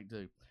on the mic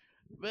too.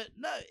 But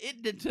no,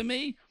 it did to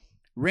me.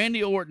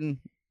 Randy Orton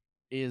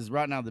is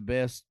right now the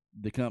best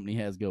the company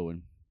has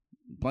going.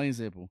 Plain and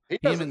simple.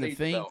 Him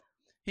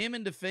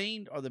and the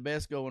Fiend are the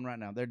best going right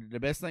now. They're the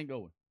best thing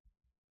going.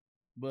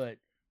 But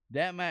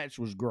that match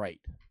was great.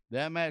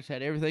 That match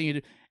had everything you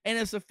do. And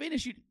it's a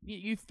finish.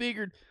 You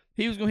figured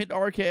he was going to hit the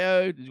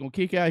RKO. He's going to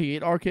kick out. He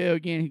hit RKO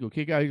again. He's going to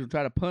kick out. He's going to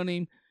try to punt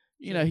him.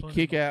 You know, he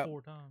kick out.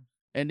 4 times.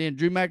 And then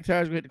Drew McIntyre's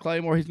going to hit the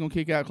Claymore. He's going to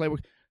kick out Claymore.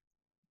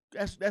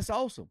 That's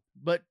awesome.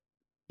 But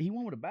he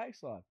won with a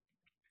backslide.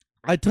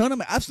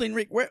 I've seen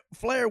Ric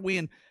Flair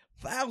win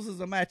thousands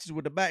of matches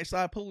with the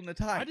backslide pulling the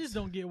tights. I just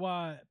don't get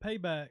why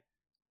Payback,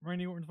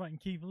 Randy Orton's fighting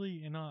Keith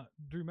Lee and not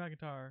Drew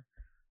McIntyre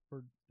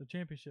for the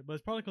championship. But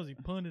it's probably because he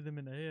punted him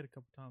in the head a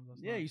couple times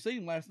last night. You seen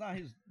him last night.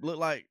 He looked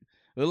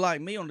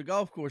like me on the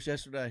golf course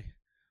yesterday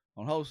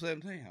on hole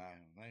 17.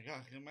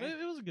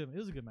 It was a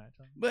good match.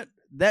 But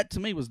that to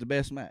me was the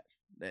best match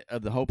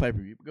of the whole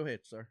pay-per-view. Go ahead,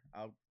 sir.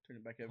 I'll turn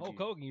it back over to you. Hulk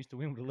Hogan used to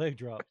win with a leg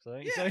drop. So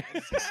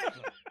exactly.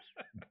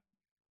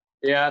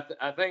 Yeah,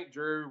 I think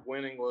Drew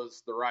winning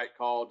was the right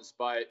call,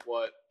 despite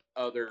what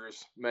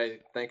others may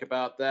think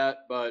about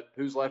that. But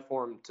who's left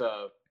for him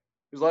to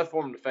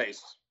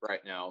face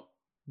right now?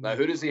 Now,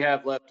 who does he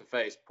have left to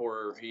face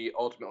before he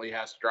ultimately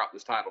has to drop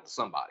this title to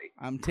somebody?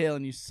 I'm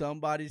telling you,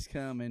 somebody's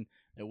coming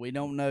that we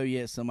don't know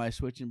yet. Somebody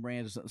switching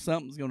brands.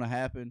 Something's going to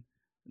happen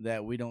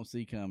that we don't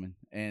see coming,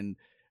 and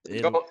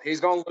he's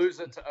going to lose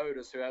it to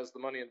Otis, who has the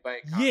Money in the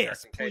Bank contract.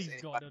 Yes, in case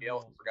anybody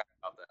else forgot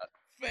about that.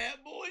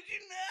 Fat Boys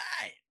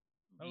Unite.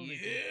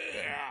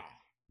 Yeah,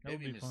 that would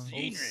be fun.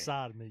 Old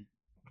side meat.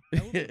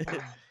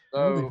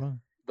 So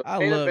the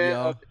main event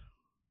of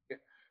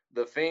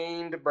the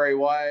Fiend, Bray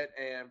Wyatt,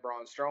 and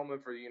Braun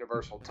Strowman for the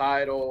Universal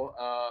title.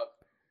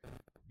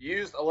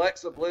 Used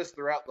Alexa Bliss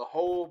throughout the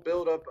whole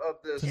build-up of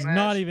this match.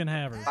 Not even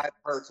have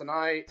her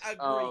tonight.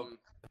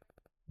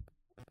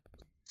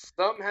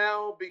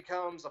 Somehow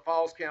becomes a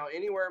Falls Count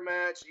Anywhere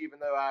match, even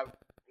though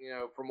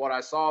from what I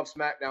saw of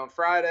SmackDown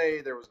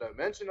Friday, there was no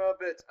mention of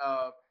it.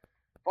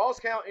 Falls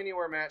Count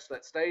Anywhere match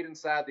that stayed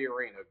inside the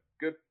arena.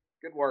 Good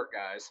work,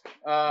 guys.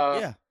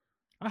 Yeah.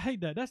 I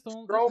hate that. That's the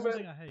only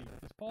thing I hate.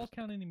 This Falls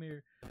Count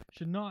Anywhere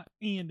should not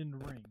end in the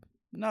ring.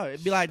 No,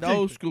 it'd be like the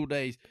old school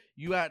days.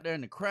 You out there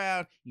in the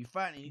crowd, you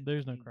fighting.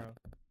 There's no crowd.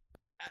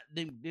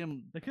 Them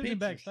They could have been pictures.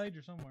 backstage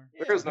or somewhere.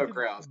 There's no They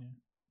crowd.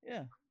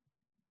 Yeah.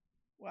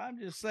 Well, I'm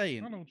just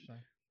saying. I know what you're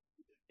saying.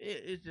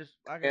 It's just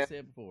like I And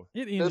said before.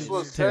 It This ended.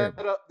 was set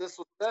up. This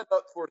was set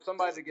up for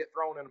somebody to get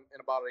thrown in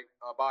a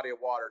body of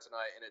water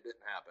tonight, and it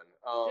didn't happen.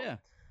 Yeah.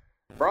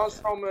 Braun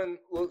Strowman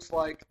looks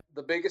like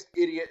the biggest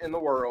idiot in the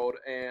world,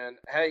 and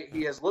hey,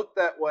 he has looked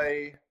that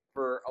way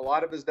for a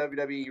lot of his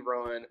WWE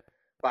run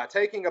by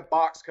taking a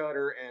box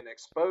cutter and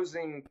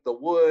exposing the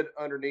wood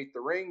underneath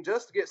the ring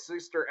just to get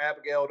Sister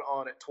Abigail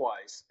on it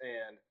twice,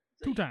 and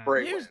 2 times.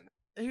 Bray Here's-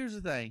 win. Here's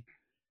the thing.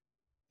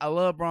 I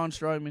love Braun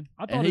Strowman,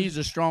 I thought and it he's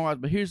a strong.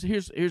 But here's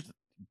the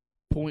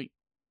point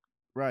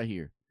right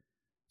here.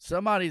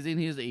 Somebody's in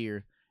his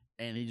ear,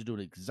 and he's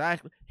doing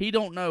exactly. He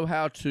don't know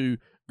how to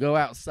go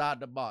outside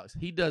the box.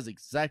 He does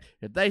exactly.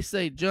 If they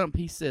say jump,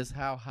 he says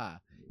how high.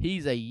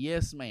 He's a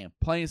yes man,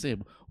 plain and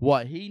simple.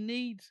 What he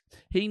needs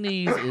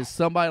is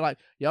somebody like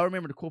y'all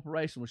remember the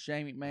corporation with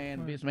Shane McMahon,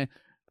 Right. Vince McMahon,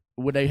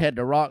 when they had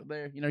The Rock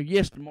there. You know,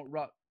 yes, the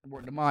Rock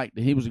worked the mic,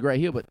 he was a great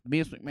heel, but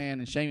Vince McMahon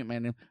and Shane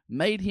McMahon them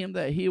made him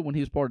that heel when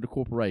he was part of the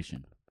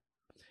corporation.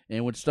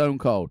 And with Stone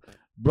Cold,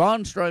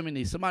 Braun Strowman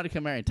needs somebody to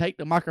come out and take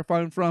the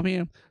microphone from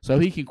him so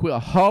he can quit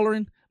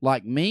hollering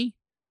like me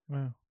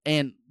Wow.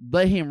 and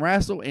let him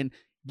wrestle and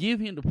give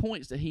him the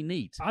points that he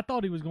needs. I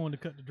thought he was going to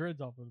cut the dreads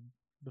off of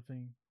the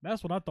Fiend.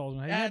 That's what I thought.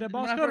 When he Yeah, had that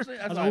box when I cutter, first seen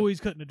it, I I was was like- always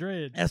cutting the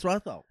dreads. That's what I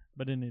thought.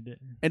 But then it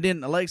didn't. And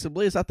then Alexa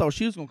Bliss, I thought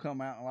she was gonna come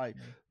out and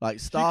like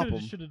stop him.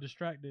 Should have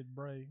distracted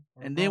Bray.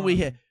 or And then we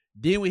Braun.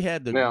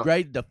 had the Now-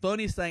 the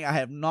funniest thing. I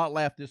have not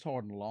laughed this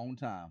hard in a long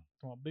time.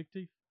 Come on, Big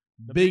Teeth.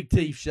 The Big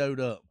Teeth showed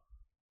up.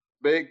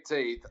 Big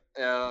teeth.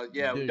 Yeah,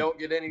 we Dude. don't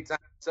get any time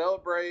to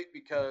celebrate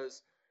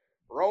because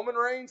Roman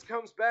Reigns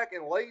comes back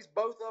and lays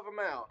both of them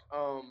out.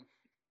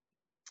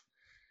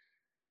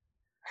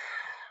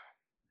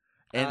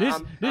 And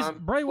This I'm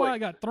Bray Wyatt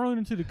quick. got thrown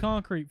into the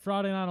concrete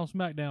Friday night on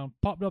SmackDown,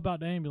 popped up out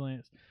the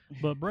ambulance,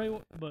 but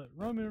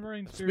Roman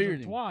Reigns speared Speared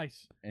him him.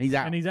 twice, and he's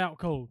out. and he's out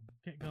cold.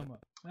 Can't come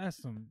up.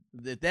 That's some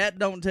If that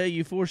don't tell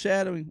you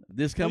foreshadowing,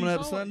 this coming Well, you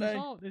up saw it, you Sunday.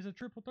 saw it. It's a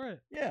triple threat.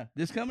 Yeah,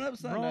 this coming up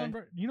Sunday.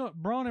 You know what?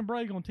 Braun and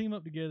Bray gonna team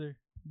up together,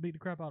 beat the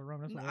crap out of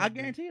Roman. That's what I they'll do.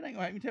 guarantee it ain't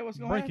gonna happen. Tell what's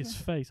gonna Break happen. his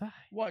face.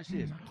 Watch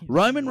this. I can't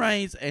Roman see it.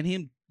 Reigns and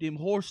him, them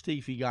horse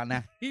teeth he got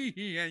now.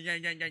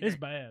 It's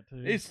bad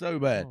too. It's so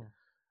bad. Oh.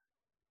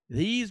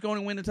 He's going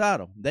to win the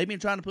title. They've been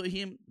trying to put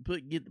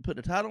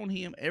the title on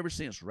him ever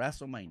since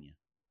WrestleMania.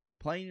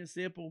 Plain and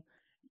simple.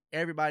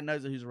 Everybody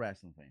knows that he's a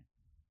wrestling fan.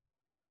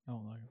 I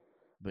don't like him.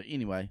 But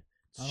anyway, I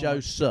the don't show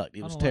like- sucked. It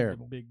I was don't like the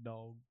terrible. big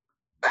dog.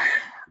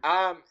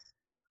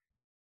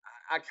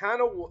 I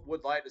kind of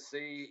would like to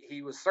see.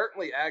 He was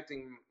certainly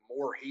acting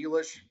more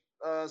heelish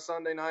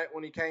Sunday night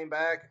when he came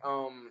back.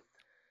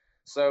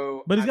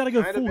 So, But he's got to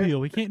go I'd kind of full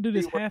heel. He interested can't do to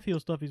this see what- half heel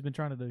stuff he's been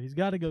trying to do. He's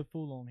got to go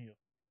full on heel.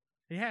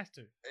 He has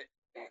to.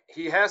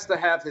 He has to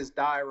have his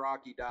die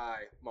Rocky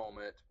die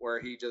moment where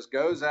he just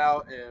goes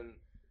out and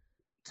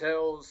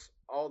tells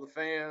all the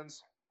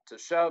fans to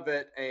shove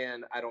it,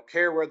 and I don't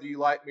care whether you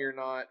like me or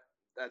not.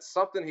 That's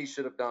something he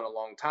should have done a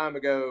long time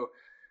ago,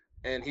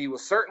 and he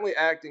was certainly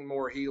acting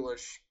more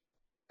heelish,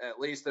 at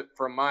least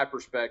from my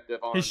perspective.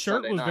 On His shirt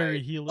Sunday was night.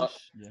 very heelish.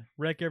 Yeah.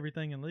 Wreck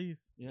everything and leave.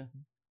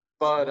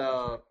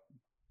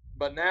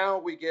 But now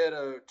we get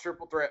a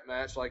triple threat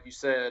match, like you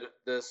said,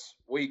 this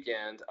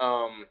weekend.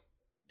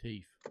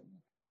 Teeth.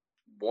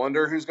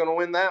 Wonder who's going to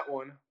win that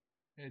one.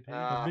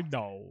 The big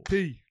dog.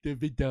 Teeth. The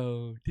big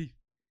dog. Teeth.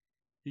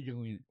 He gonna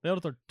win it. They ought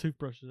to throw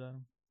toothbrushes at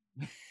him.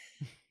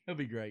 That'd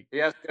be great. He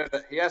has to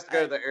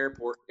go to the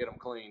airport and get them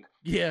cleaned.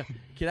 Yeah.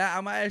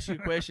 I'm gonna ask you a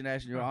question,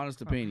 asking your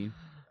honest opinion,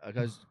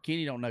 because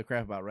Kenny don't know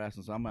crap about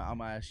wrestling, so I'm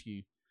gonna ask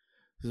you,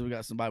 since we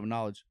got somebody with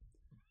knowledge.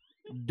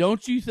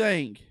 Don't you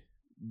think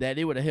that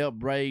it would have helped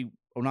Bray,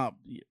 or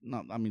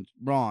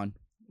Braun,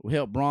 would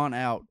help Braun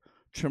out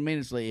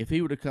tremendously if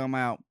he would have come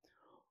out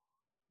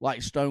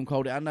like Stone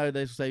Cold? I know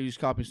they say he's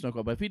copying Stone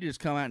Cold, but if he just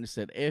come out and just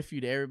said F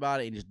you to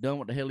everybody and just done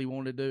what the hell he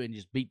wanted to do and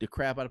just beat the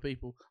crap out of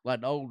people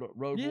like the old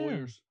Road Yeah.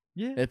 Warriors,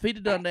 Yeah. if he'd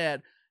have done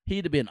that,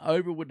 he'd have been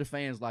over with the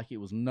fans like it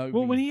was no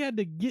Well, big- when he had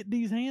to get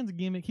these hands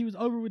gimmick, he was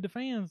over with the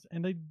fans,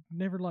 and they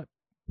never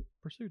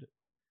pursued it.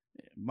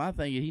 My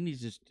thing is he needs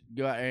to just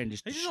go out there and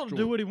just He just ought to destroy-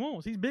 do what he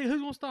wants. He's big.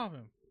 Who's gonna stop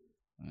him?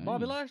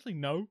 Bobby Mm. Lashley?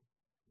 No.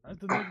 That's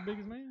the next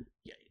biggest man.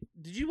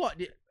 Did you watch?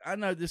 I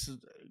know this is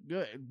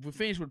good. We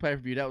finished with pay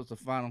per view. That was the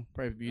final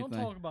pay per view Don't thing.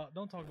 talk about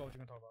what you're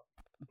gonna talk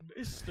about.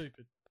 It's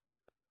stupid.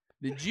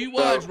 Did you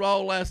watch Raw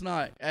last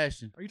night,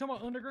 Ashton? Are you talking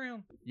about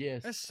Underground?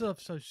 Yes. That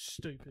stuff's so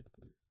stupid.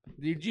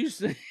 Did you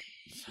see?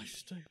 So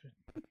stupid.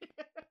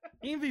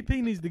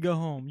 MVP needs to go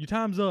home. Your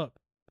time's up.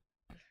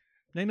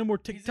 There ain't no more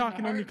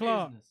tick-tocking on your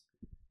clock.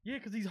 Yeah,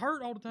 because he's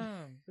hurt all the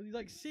time. Because he's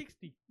like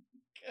 60.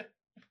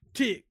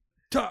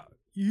 Tick-tock.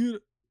 You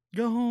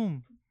go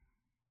home.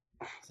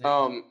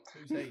 To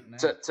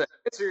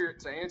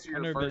to answer I've your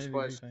never first been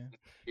an MVP question, fan.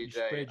 DJ.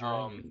 spread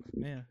your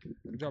Yeah.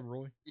 Good job,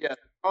 Roy.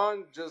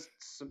 Braun just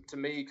to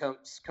me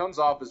comes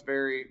off as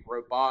very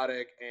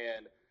robotic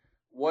and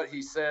what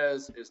he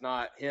says is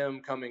not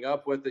him coming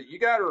up with it. You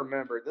got to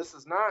remember, this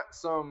is not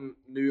some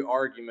new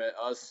argument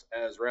us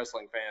as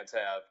wrestling fans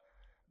have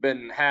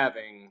been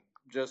having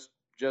just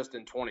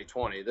in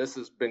 2020. This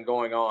has been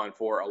going on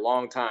for a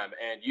long time,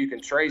 and you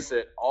can trace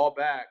it all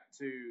back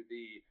to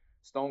the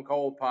Stone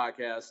Cold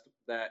podcast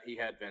that he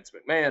had Vince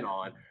McMahon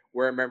on,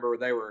 where remember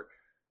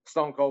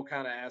Stone Cold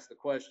kind of asked the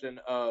question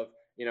of,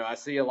 I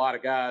see a lot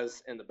of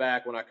guys in the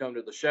back when I come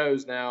to the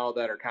shows now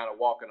that are kind of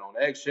walking on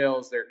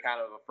eggshells. They're kind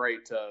of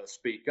afraid to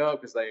speak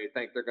up because they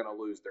think they're going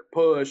to lose their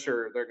push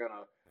or they're going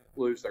to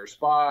lose their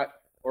spot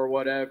or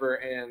whatever.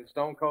 And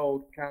Stone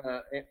Cold kind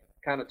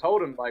of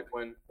told him, like,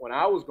 when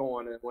I was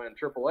going and when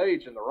Triple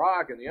H and The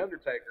Rock and The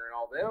Undertaker and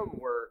all them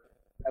were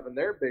having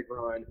their big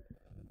run,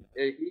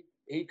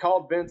 he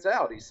called Vince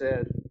out. He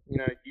said,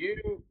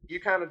 you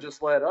kind of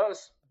just let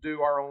us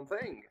do our own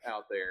thing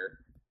out there.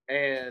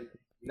 And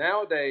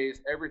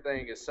nowadays,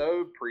 everything is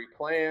so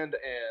pre-planned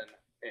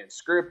and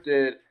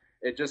scripted.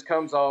 It just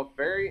comes off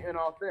very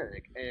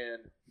inauthentic.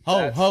 And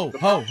time.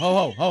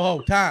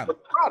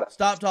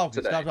 Stop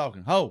talking. Stop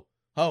talking.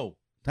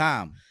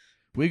 Time.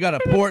 We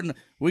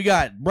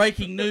got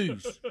breaking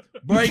news.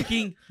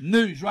 Breaking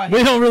news right here.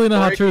 We don't really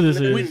know how true this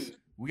is.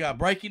 We got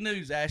breaking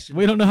news, Ashton.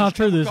 We don't know how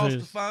true this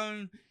is. The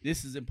phone.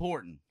 This is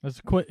important.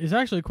 It's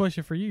actually a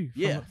question for you.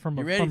 From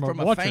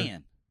a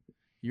fan.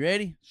 You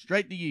ready?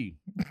 Straight to you.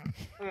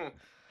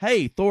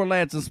 Hey, Thor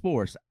Lads and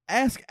Sports.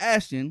 Ask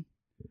Ashton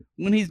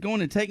when he's going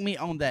to take me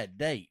on that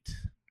date.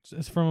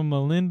 It's from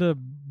Melinda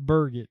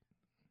Burgett.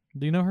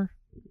 Do you know her?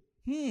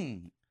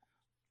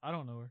 I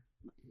don't know her.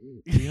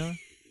 Do you know her?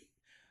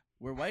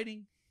 We're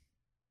waiting.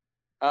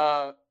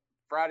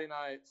 Friday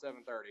night,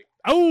 7:30.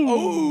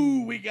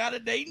 Oh, we got a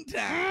date and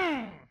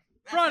time.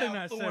 Friday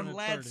night, Thor 7:30.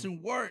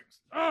 Ladson works.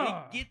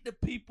 We get the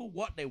people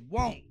what they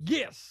want.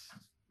 Yes.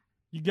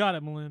 You got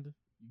it, Melinda.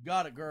 You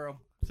got it,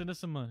 girl. Send us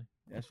some money.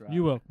 That's right.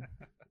 You welcome.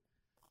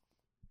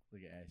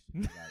 Look at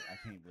Ashton.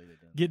 I can't believe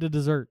it. Get the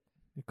dessert.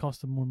 It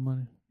costs them more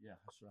money. Yeah,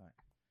 that's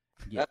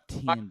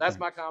right. That's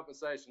my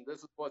compensation. This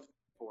is what's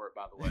for it,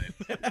 by the way.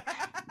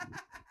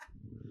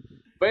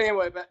 But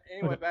anyway,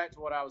 back to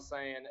what I was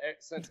saying.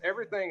 Since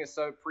everything is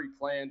so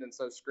pre-planned and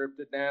so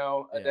scripted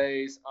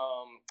nowadays,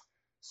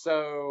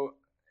 so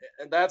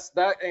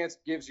that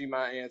gives you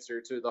my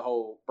answer to the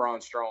whole Braun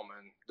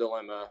Strowman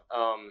dilemma.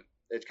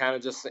 It kind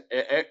of just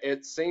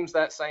it seems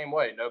that same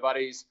way.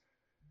 Nobody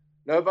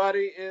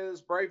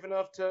is brave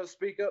enough to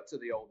speak up to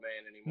the old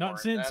man anymore. Not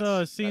since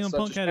CM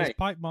Punk had his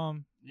pipe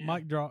bomb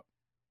mic drop.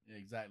 Yeah,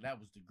 exactly. That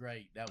was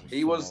awesome.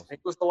 He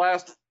was the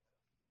last.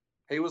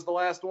 He was the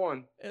last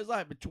one. It was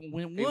like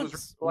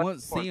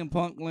once CM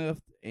Punk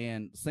left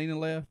and Cena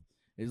left,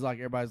 it's like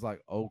everybody's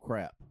like, "Oh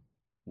crap,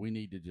 we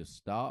need to just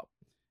stop,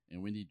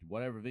 and we need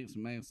whatever Vince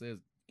McMahon says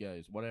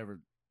goes,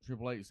 whatever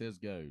Triple H says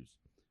goes.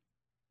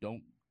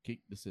 Don't kick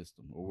the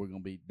system, or we're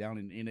gonna be down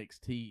in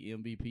NXT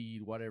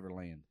MVP whatever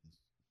land,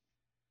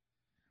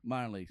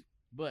 minor leagues."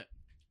 But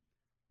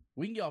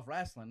we can get off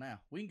wrestling now.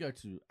 We can go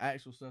to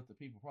actual stuff that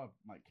people probably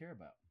might care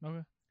about.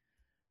 Okay.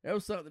 There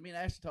was something me and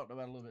Ashley talked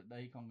about a little bit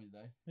today. He called me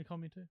today. He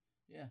called me too.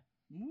 Yeah.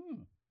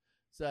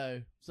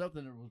 So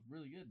something that was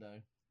really good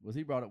though was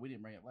he brought up. We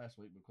didn't bring it last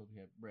week because we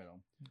had Brett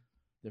on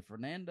the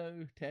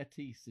Fernando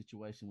Tatis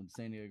situation with the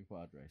San Diego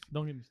Padres.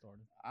 Don't get me started.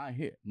 I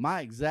hear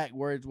my exact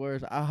words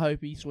was, I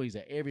hope he swings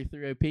at every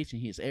 3-0 pitch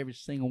and hits every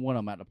single one of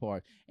them out the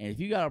park. And if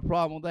you got a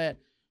problem with that,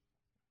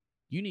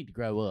 you need to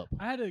grow up.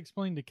 I had to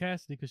explain to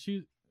Cassidy because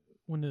I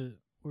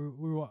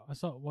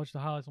watched the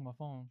highlights on my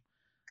phone,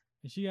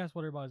 and she asked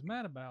what everybody's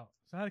mad about.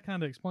 So I had to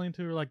kind of explain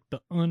to her like the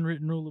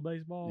unwritten rule of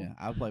baseball. Yeah,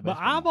 I play baseball. But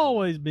I've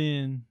always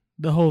been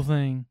the whole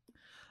thing.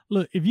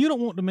 Look, if you don't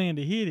want the man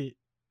to hit it,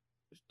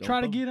 try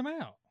to get him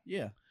out.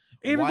 Yeah.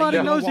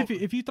 Everybody knows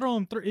if you throw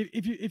him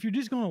if you're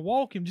just going to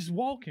walk him, just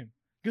walk him.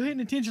 Go ahead and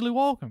intentionally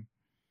walk him.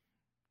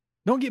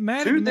 Don't get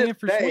mad at the man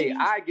for swinging.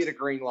 I get a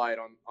green light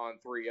on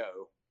 3-0,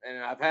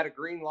 and I've had a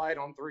green light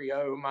on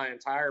 3-0 my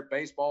entire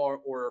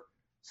baseball or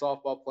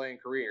softball playing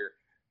career.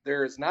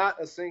 There is not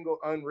a single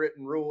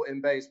unwritten rule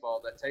in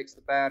baseball that takes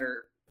the bat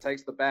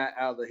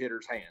out of the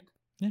hitter's hand.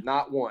 Yeah.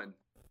 Not one.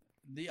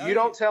 You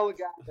don't tell a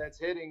guy that's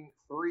hitting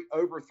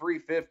over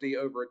 350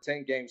 over a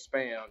 10-game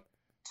span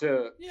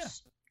to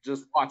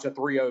just watch a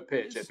 3-0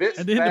 pitch. If it's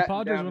and then the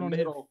Padres went on to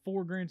hit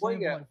 4 grand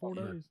slams in like 4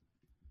 days.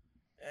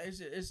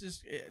 It's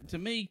just to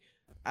me,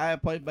 I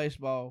played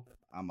baseball.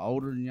 I'm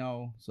older than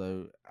y'all,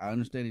 so I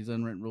understand these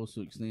unwritten rules to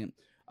an extent.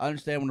 I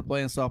understand when they're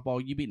playing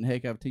softball, you beating the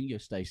heck out of a team, you go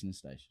station to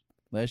station.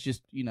 That's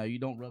just, you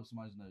don't rub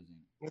somebody's nose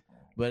in it.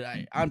 But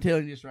I'm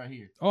telling you this right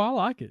here. Oh, I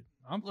like it.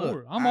 I'm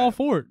for it. I'm all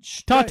for it.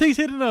 Tatis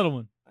hit another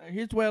one.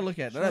 Here's the way I look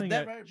at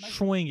it.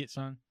 Swing it,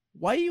 son.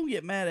 Why you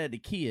get mad at the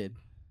kid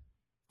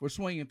for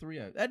swinging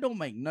 3-0? That don't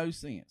make no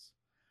sense.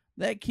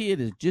 That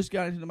kid has just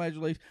got into the major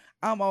leagues.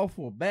 I'm all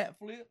for bat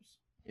flips.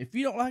 If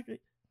you don't like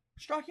it,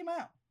 strike him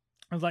out.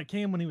 I was like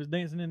Cam when he was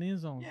dancing in the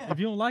end zone. Yeah. If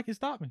you don't like it,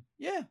 stop me.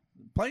 Yeah.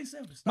 Plain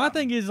simple. My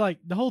thing is like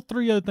the whole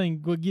 3-0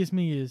 thing, what gets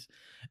me is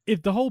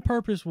if the whole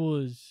purpose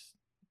was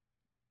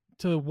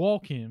to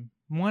walk him,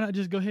 why not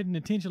just go ahead and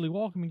intentionally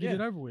walk him and get it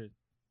over with?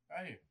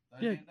 Right here.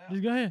 Yeah,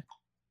 just go ahead.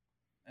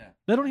 Yeah.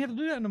 They don't have to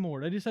do that no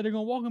more. They just say they're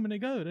going to walk them and they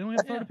go. They don't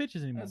have to throw Yeah. the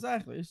pitches anymore.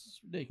 Exactly. It's just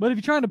ridiculous. But if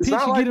you're trying to It's pitch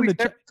not and like get him we've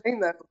to never seen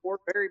that before.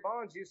 Barry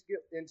Bonds used to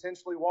get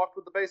intentionally walked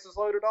with the bases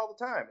loaded all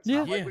the time. It's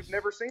not like Yes. we've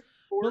never seen it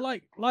before. but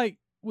like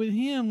with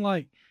him,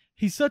 like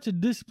he's such a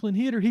disciplined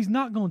hitter, he's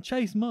not going to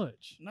chase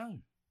much. No.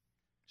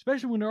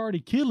 Especially when they're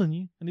already killing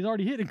you and he's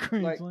already hitting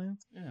grand Like- slam.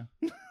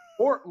 Yeah.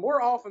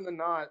 More often than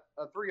not,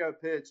 a 3-0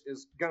 pitch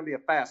is going to be a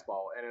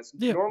fastball, and it's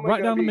Yeah, normally right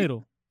gonna down the be-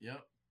 middle.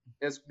 Yep.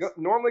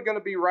 Normally going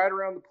to be right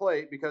around the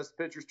plate because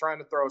the pitcher's trying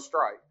to throw a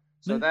strike.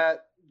 So Mhm.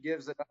 that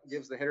gives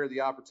the hitter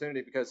the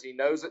opportunity because he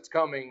knows it's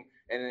coming,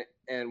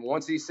 and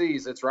once he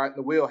sees it's right in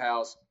the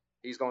wheelhouse,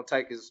 he's going to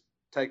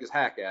take his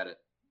hack at it.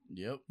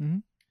 Yep.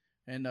 Mhm.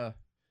 And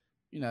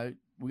you know,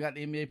 we got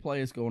the NBA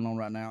players going on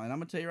right now, and I'm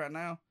gonna tell you right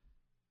now,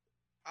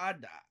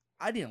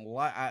 I didn't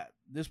like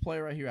this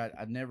player right here.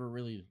 I never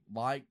really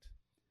liked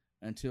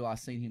until I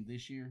seen him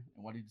this year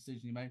and what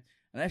decision he made,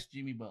 and that's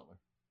Jimmy Butler.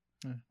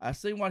 Yeah. I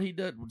seen what he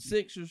did with the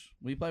Sixers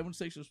when he played with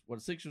the Sixers. What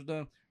the Sixers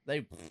done,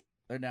 they're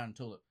down the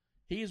toilet.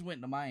 He just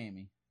went to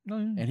Miami, Oh,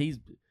 yeah. and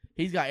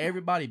he's got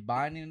everybody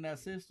buying into that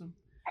system.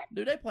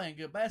 Dude, they playing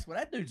good basketball.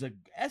 That dude is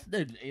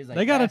a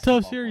They got a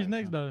tough basketball series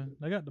player, next son.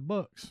 though. They got the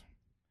Bucks.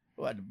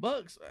 Well, the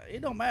Bucks,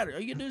 it don't matter.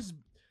 All you do is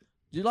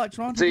do like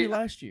Toronto See, did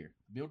last year,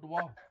 build the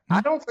wall.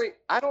 I don't think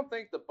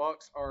the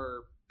Bucks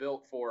are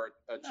built for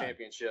a No.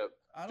 championship.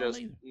 I don't Just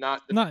either.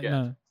 not Not yet.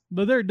 no.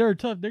 But they're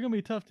tough. They're gonna be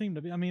a tough team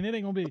to be. I mean, it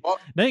ain't gonna be.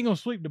 They ain't gonna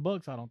sweep the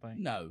Bucks. I don't think.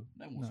 No,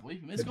 they won't No.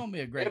 sweep him. It's gonna be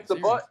a great If the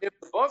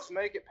series. Bucks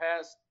make it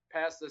past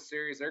this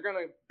series, they're going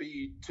to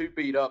be too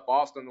beat up.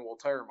 Boston will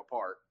tear them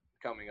apart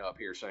coming up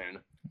here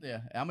soon.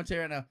 Yeah, I'm gonna tell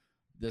you right now,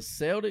 the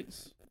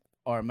Celtics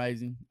are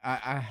amazing.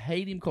 I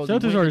hate him because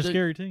Celtics are a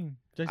scary team.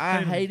 Jason I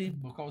Tatum. hate him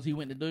because he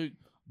went to Duke,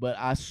 but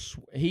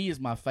he is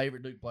my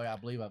favorite Duke player I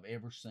believe I've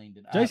ever seen.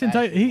 That Jason I've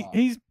Tatum.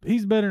 actually watched.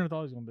 He's better than I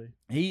thought he was gonna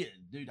be.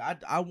 Dude,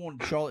 I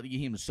wanted Charlotte to get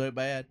him so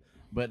bad,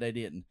 but they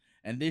didn't.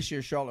 And this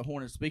year, Charlotte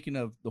Hornets. Speaking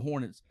of the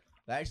Hornets,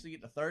 they actually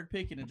get the 3rd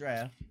pick in the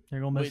draft,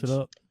 They're gonna mess it Which-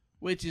 up.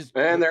 which is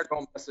And they're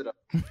going to mess it up.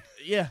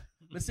 yeah.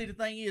 But see, the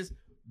thing is,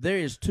 there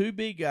is 2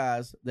 big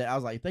guys that I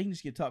was like, if they can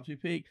just get top 2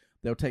 pick,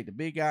 they'll take the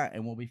big guy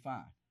and we'll be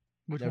fine.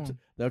 Which They'll, one?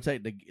 they'll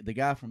take the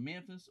guy from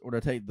Memphis, or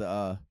they'll take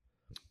the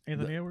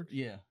Anthony Edwards.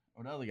 yeah,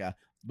 or the other guy.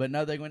 But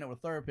no, they're going up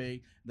with 3rd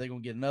pick. They're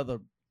going to get another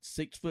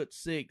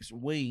 6'6"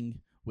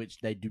 wing, which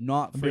they do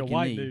not Be a freaking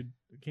white need. dude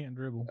that can't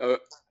dribble.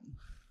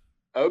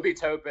 Obi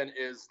Toppin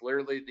is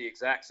literally the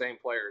exact same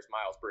player as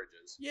Miles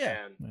Bridges.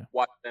 Yeah. And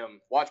Yeah.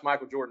 watch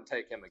Michael Jordan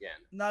take him again.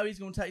 No, he's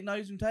going to take.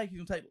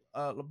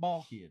 The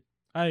ball kid.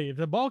 Hey, if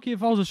the ball kid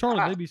falls to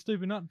Charlotte, they'd be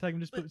stupid not to take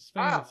him. Just put his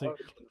fans I at six.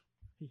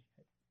 hope,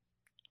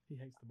 He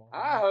hates the ball.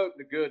 I hope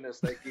to goodness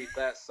they keep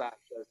that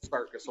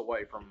circus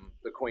away from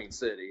the Queen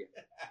City.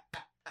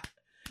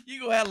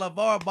 You gonna have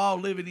LeVar Ball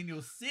living in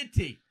your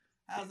city?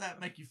 How does that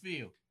make you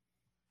feel?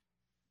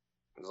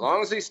 As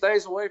long as he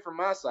stays away from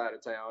my side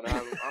of town, I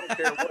don't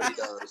care what he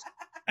does.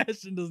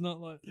 Ashton does not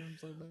like him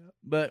so bad.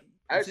 But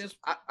Actually, since,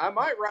 I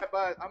might ride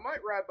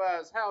by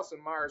his house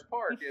in Myers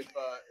Park if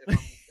I'm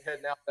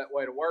heading out that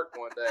way to work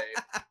one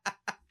day.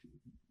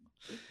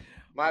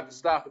 Might have to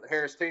stop at the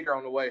Harris Teeter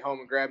on the way home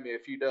and grab me a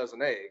few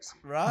dozen eggs.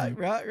 right.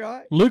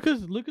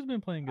 Luca's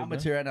been playing good. I'm gonna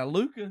though. tell you right now,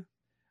 Luca.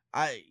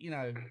 I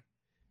know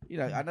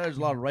there's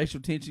a lot of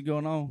racial tension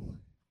going on,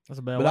 That's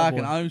a bad but white I boy.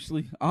 can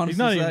honestly He's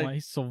not say even white.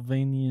 He's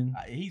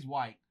Sylvanian. he's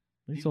white.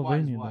 He's white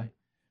as Sylvanian. white. though.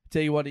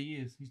 Tell you what he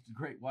is. He's the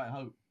great white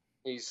hope.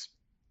 He's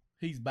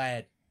He's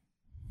bad.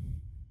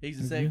 He's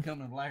the Is second he?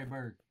 coming of Larry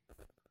Bird.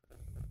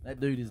 That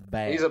dude is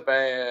bad. he's a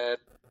bad.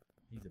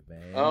 He's a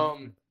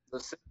bad. The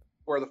Sixers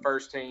were the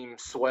first team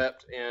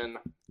swept in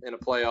a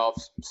playoff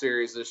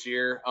series this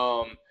year.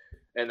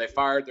 And they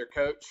fired their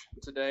coach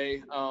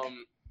today.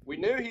 We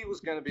knew he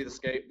was going to be the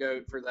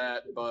scapegoat for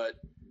that, but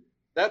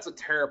that's a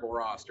terrible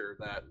roster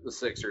that the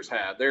Sixers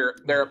have. They're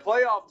a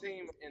playoff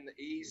team in the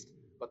East,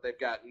 but they've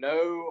got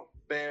no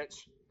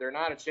bench. They're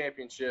not a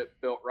championship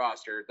built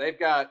roster.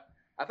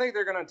 I think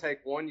they're going to take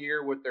 1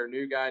 year with their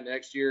new guy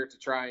next year to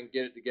try and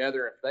get it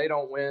together. If they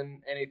don't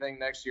win anything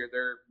next year,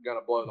 they're going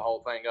to blow the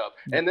whole thing up.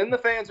 And then the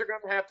fans are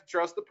going to have to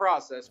trust the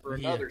process for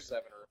another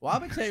 7 or 8. Well,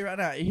 I'm gonna tell you right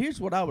now.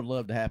 Here's what I would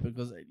love to happen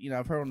because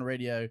I've heard on the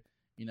radio,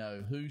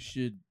 who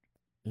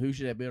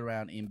should have been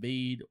around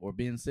Embiid or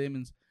Ben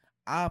Simmons.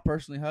 I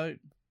personally hope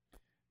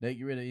they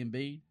get rid of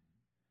Embiid,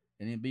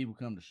 and Embiid will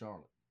come to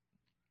Charlotte.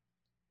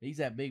 He's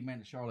that big man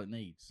that Charlotte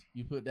needs.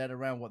 You put that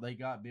around what they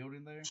got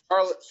building there.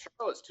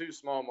 Charlotte's too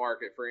small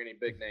market for any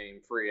big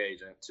name free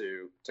agent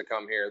to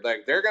come here.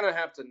 They're going to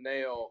have to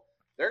nail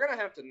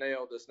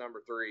this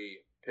number 3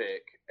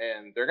 pick,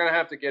 and they're going to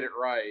have to get it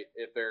right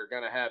if they're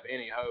going to have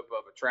any hope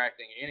of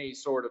attracting any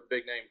sort of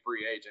big name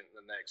free agent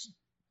in the next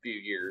few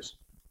years.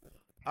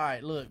 All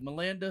right, look,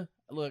 Melinda.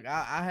 Look,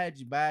 I had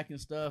you back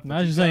and stuff. Now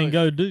you're saying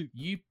go Duke.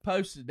 You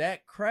posted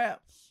that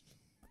crap.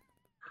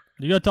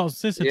 You got to talk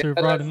sensitive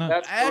to Friday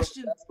night. That's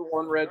the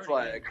one red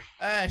flag.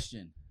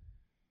 Ashton.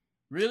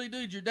 Really,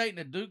 dude? You're dating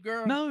a Duke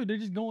girl? No, they're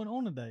just going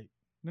on a date.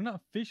 They're not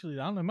officially.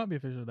 I don't know. It might be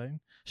officially dating.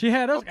 She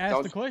had us ask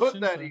Don't the you question.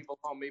 put that so- evil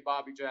on me,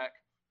 Bobby Jack.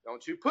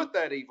 Don't you put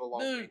that evil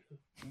on me.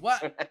 Dude,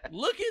 what?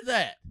 Look at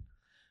that.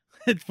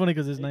 It's funny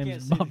because his You name can't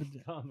is see Bobby the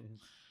Jack.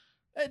 comments.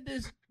 And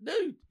this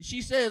dude,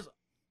 she says,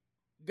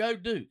 "Go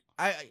Duke."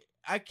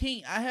 I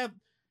can't. I have,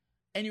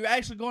 and you're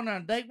actually going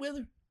on a date with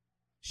her.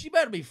 She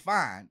better be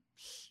fine.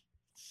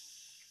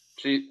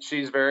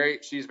 She's very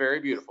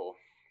beautiful.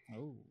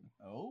 Oh.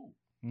 Oh,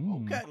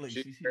 Mm. okay. Look,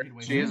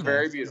 She is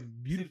very beautiful.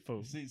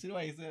 Beautiful. See the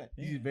way he said that?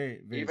 Yeah. She's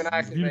very, very Even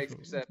I can make beautiful.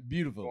 exceptions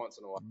beautiful. once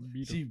in a while.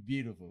 Beautiful. She's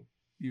beautiful.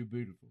 You're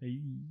beautiful.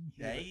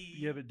 Hey.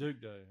 Yeah, but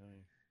Duke though. I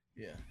mean,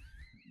 Yeah,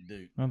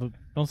 dude.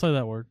 Don't say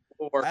that word.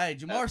 Or- Hey,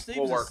 Jamar We'll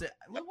Stevens work. said,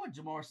 look what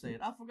Jamar said.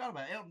 I forgot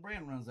about it. Elton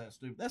Brand runs that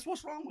stupid. That's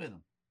what's wrong with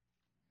him.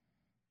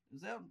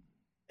 Is Elton,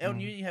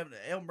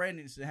 Elton Brand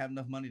needs to have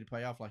enough money to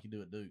pay off like you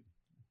do at Duke.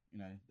 You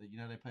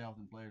know they pay off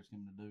them players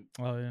coming to Duke.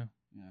 Oh yeah.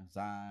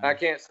 Zion. I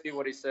can't see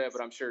what he said,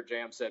 but I'm sure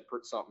Jam said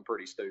something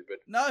pretty stupid.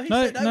 No, he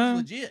No, said that no.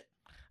 was legit.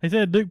 He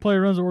said Duke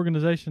player runs an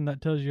organization that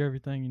tells you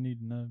everything you need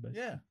to know. Basically.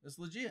 Yeah, it's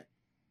legit.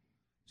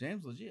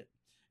 James legit.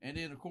 And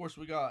then of course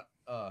we got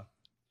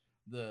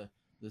the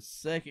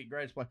second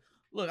greatest player.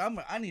 Look,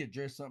 I need to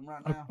address something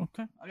right now.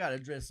 Okay. I gotta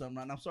address something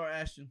right now. I'm sorry,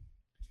 Ashton.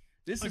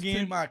 This is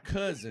Again. to my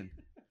cousin.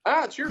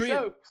 It's your Chris-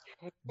 show.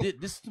 This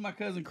is to my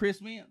cousin Chris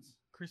Mintz.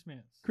 Chris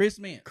Mintz. Chris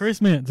Mintz. Chris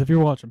Mintz, if you're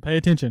watching, pay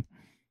attention.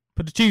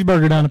 Put the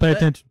cheeseburger down and pay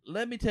attention.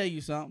 Let me tell you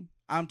something.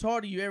 I'm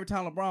tired of you every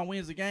time LeBron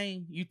wins a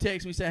game. You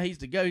text me saying he's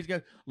the go. He's the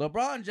go.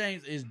 LeBron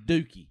James is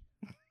dookie.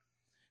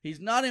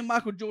 He's not in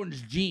Michael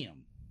Jordan's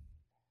gym.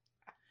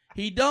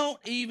 He don't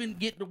even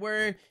get to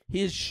wear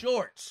his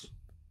shorts.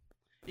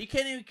 He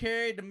can't even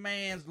carry the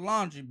man's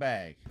laundry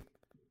bag.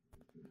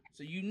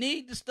 So you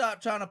need to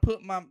stop trying to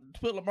put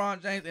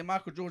LeBron James in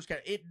Michael Jordan's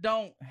category. It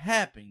don't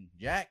happen,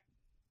 Jack.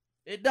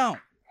 It don't.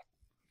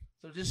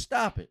 So just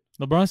stop it.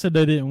 LeBron said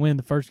they didn't win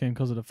the first game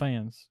because of the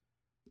fans.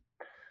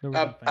 There were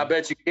no I fans.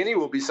 bet you Kenny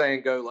will be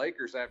saying "Go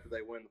Lakers" after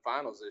they win the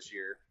finals this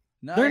year.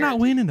 No, They're not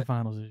winning the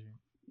finals this year.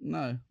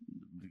 No.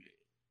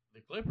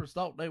 The Clippers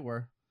thought they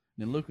were.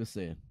 Then Lucas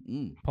said,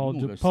 Paul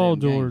we're gonna go Paul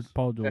 7 George. games.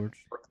 Paul George.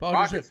 Paul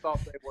Rockets George-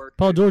 thought they were.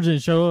 Paul too. George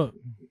didn't show up.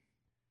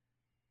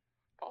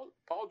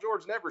 Paul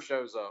George never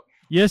shows up.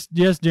 Yes,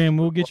 Jam.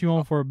 We'll get you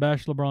on for a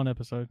Bash LeBron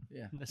episode.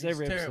 Yeah, that's he's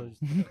every terrible.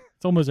 episode.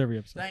 It's almost every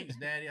episode. Thanks,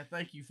 Daddy. I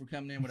thank you for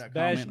coming in with that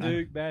Bash comment.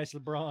 Duke, Bash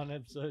LeBron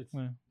episodes.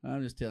 Yeah.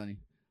 I'm just telling you.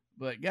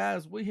 But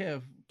guys, we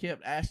have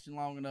kept Ashton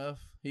long enough.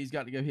 He's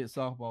got to go hit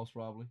softballs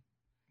probably.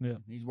 Yeah.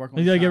 He's working.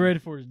 He's got to get ready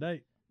for his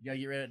date. You gotta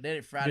get ready.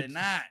 Daddy Friday Get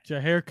night. your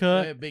Go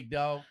haircut. ahead, big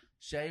dog.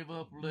 Shave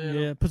up a little.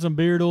 Yeah, put some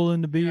beard oil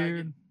in the You gotta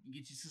beard.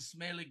 Get you some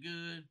smelly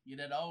good. Get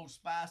that Old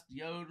Spice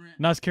deodorant.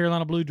 Nice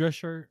Carolina blue dress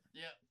shirt.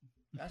 Yep.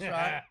 That's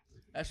right.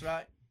 That's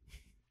right.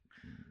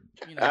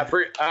 You know,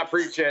 I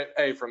appreciate.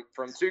 Hey, from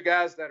two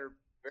guys that are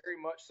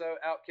very much so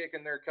out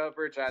kicking their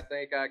coverage, I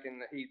think I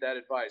can heed that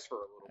advice for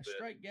a little that's bit.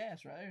 straight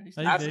gas right there. He's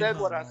Hey, I Dave. said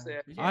what I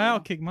said. I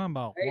outkick mine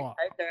by a Hey, lot.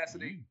 hey,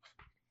 Cassidy.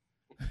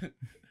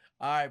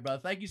 All right, bro.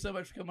 Thank you so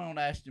much for coming on,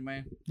 Ashton,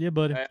 man. Yeah,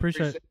 buddy. Hey, I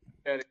Appreciate it.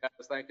 it,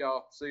 guys. Thank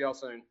y'all. See y'all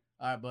soon.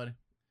 All right, buddy.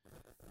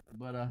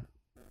 But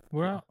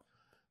We're out.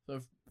 so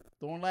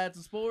Thorn Lads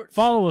of Sports.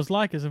 Follow us,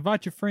 like us,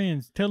 invite your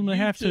friends. Tell them they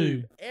have to.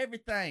 YouTube,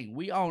 everything.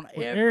 We on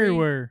We're everywhere.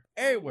 everywhere.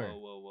 Everywhere.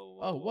 Whoa.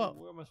 Oh, what?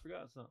 We almost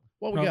forgot something.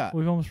 What we Oh, got?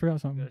 We've almost forgot We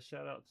something. got a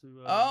shout out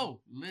to.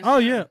 Listen. Oh,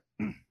 yeah.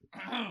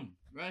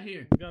 Right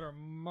here. We got our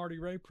Marty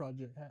Ray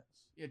project hats.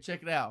 Yeah,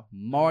 check it out.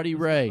 Marty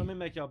Ray. Let me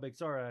make y'all big.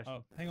 Sorry, Ash.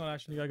 Oh, hang on,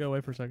 Ashton. You got to go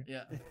away for a second.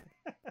 Yeah.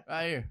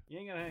 Right here. You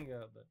ain't gonna hang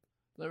up, but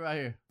Look right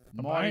here.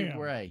 Marty Bam.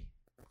 Ray.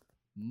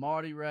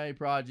 Marty Ray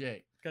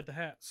Project. Got the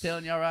hats.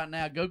 Telling y'all right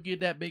now, go give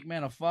that big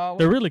man a follow.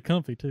 They're really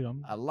comfy,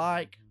 too. I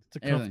like It's a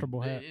everything.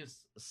 comfortable hat.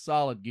 It's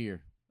solid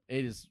gear.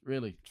 It is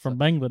really It's from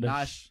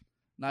Bangladesh.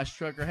 nice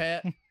trucker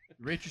hat.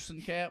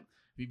 Richardson cap.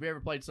 If you've ever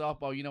played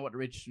softball, you know what the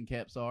Richardson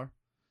caps are.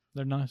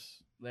 They're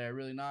nice. They're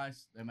really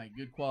nice. They make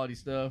good quality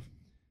stuff.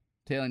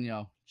 Telling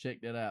y'all, check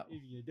that out.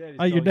 even your daddy's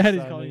Oh, your calling you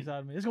daddy's side calling you meat.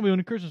 side meat. It's going to be one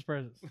of the Christmas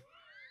presents.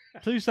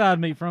 2 side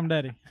meat from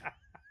daddy.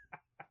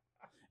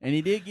 And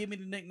he did give me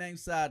the nickname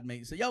Side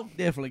Meat. So y'all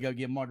definitely go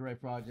give Marty Ray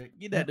Project.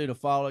 Give that dude a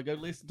follow. Go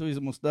listen to his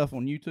stuff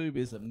on YouTube.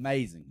 It's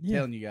amazing. Yeah.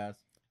 Telling you guys.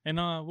 And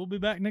we'll be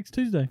back next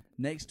Tuesday.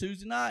 Next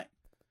Tuesday night.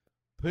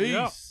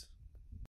 Yeah. Peace.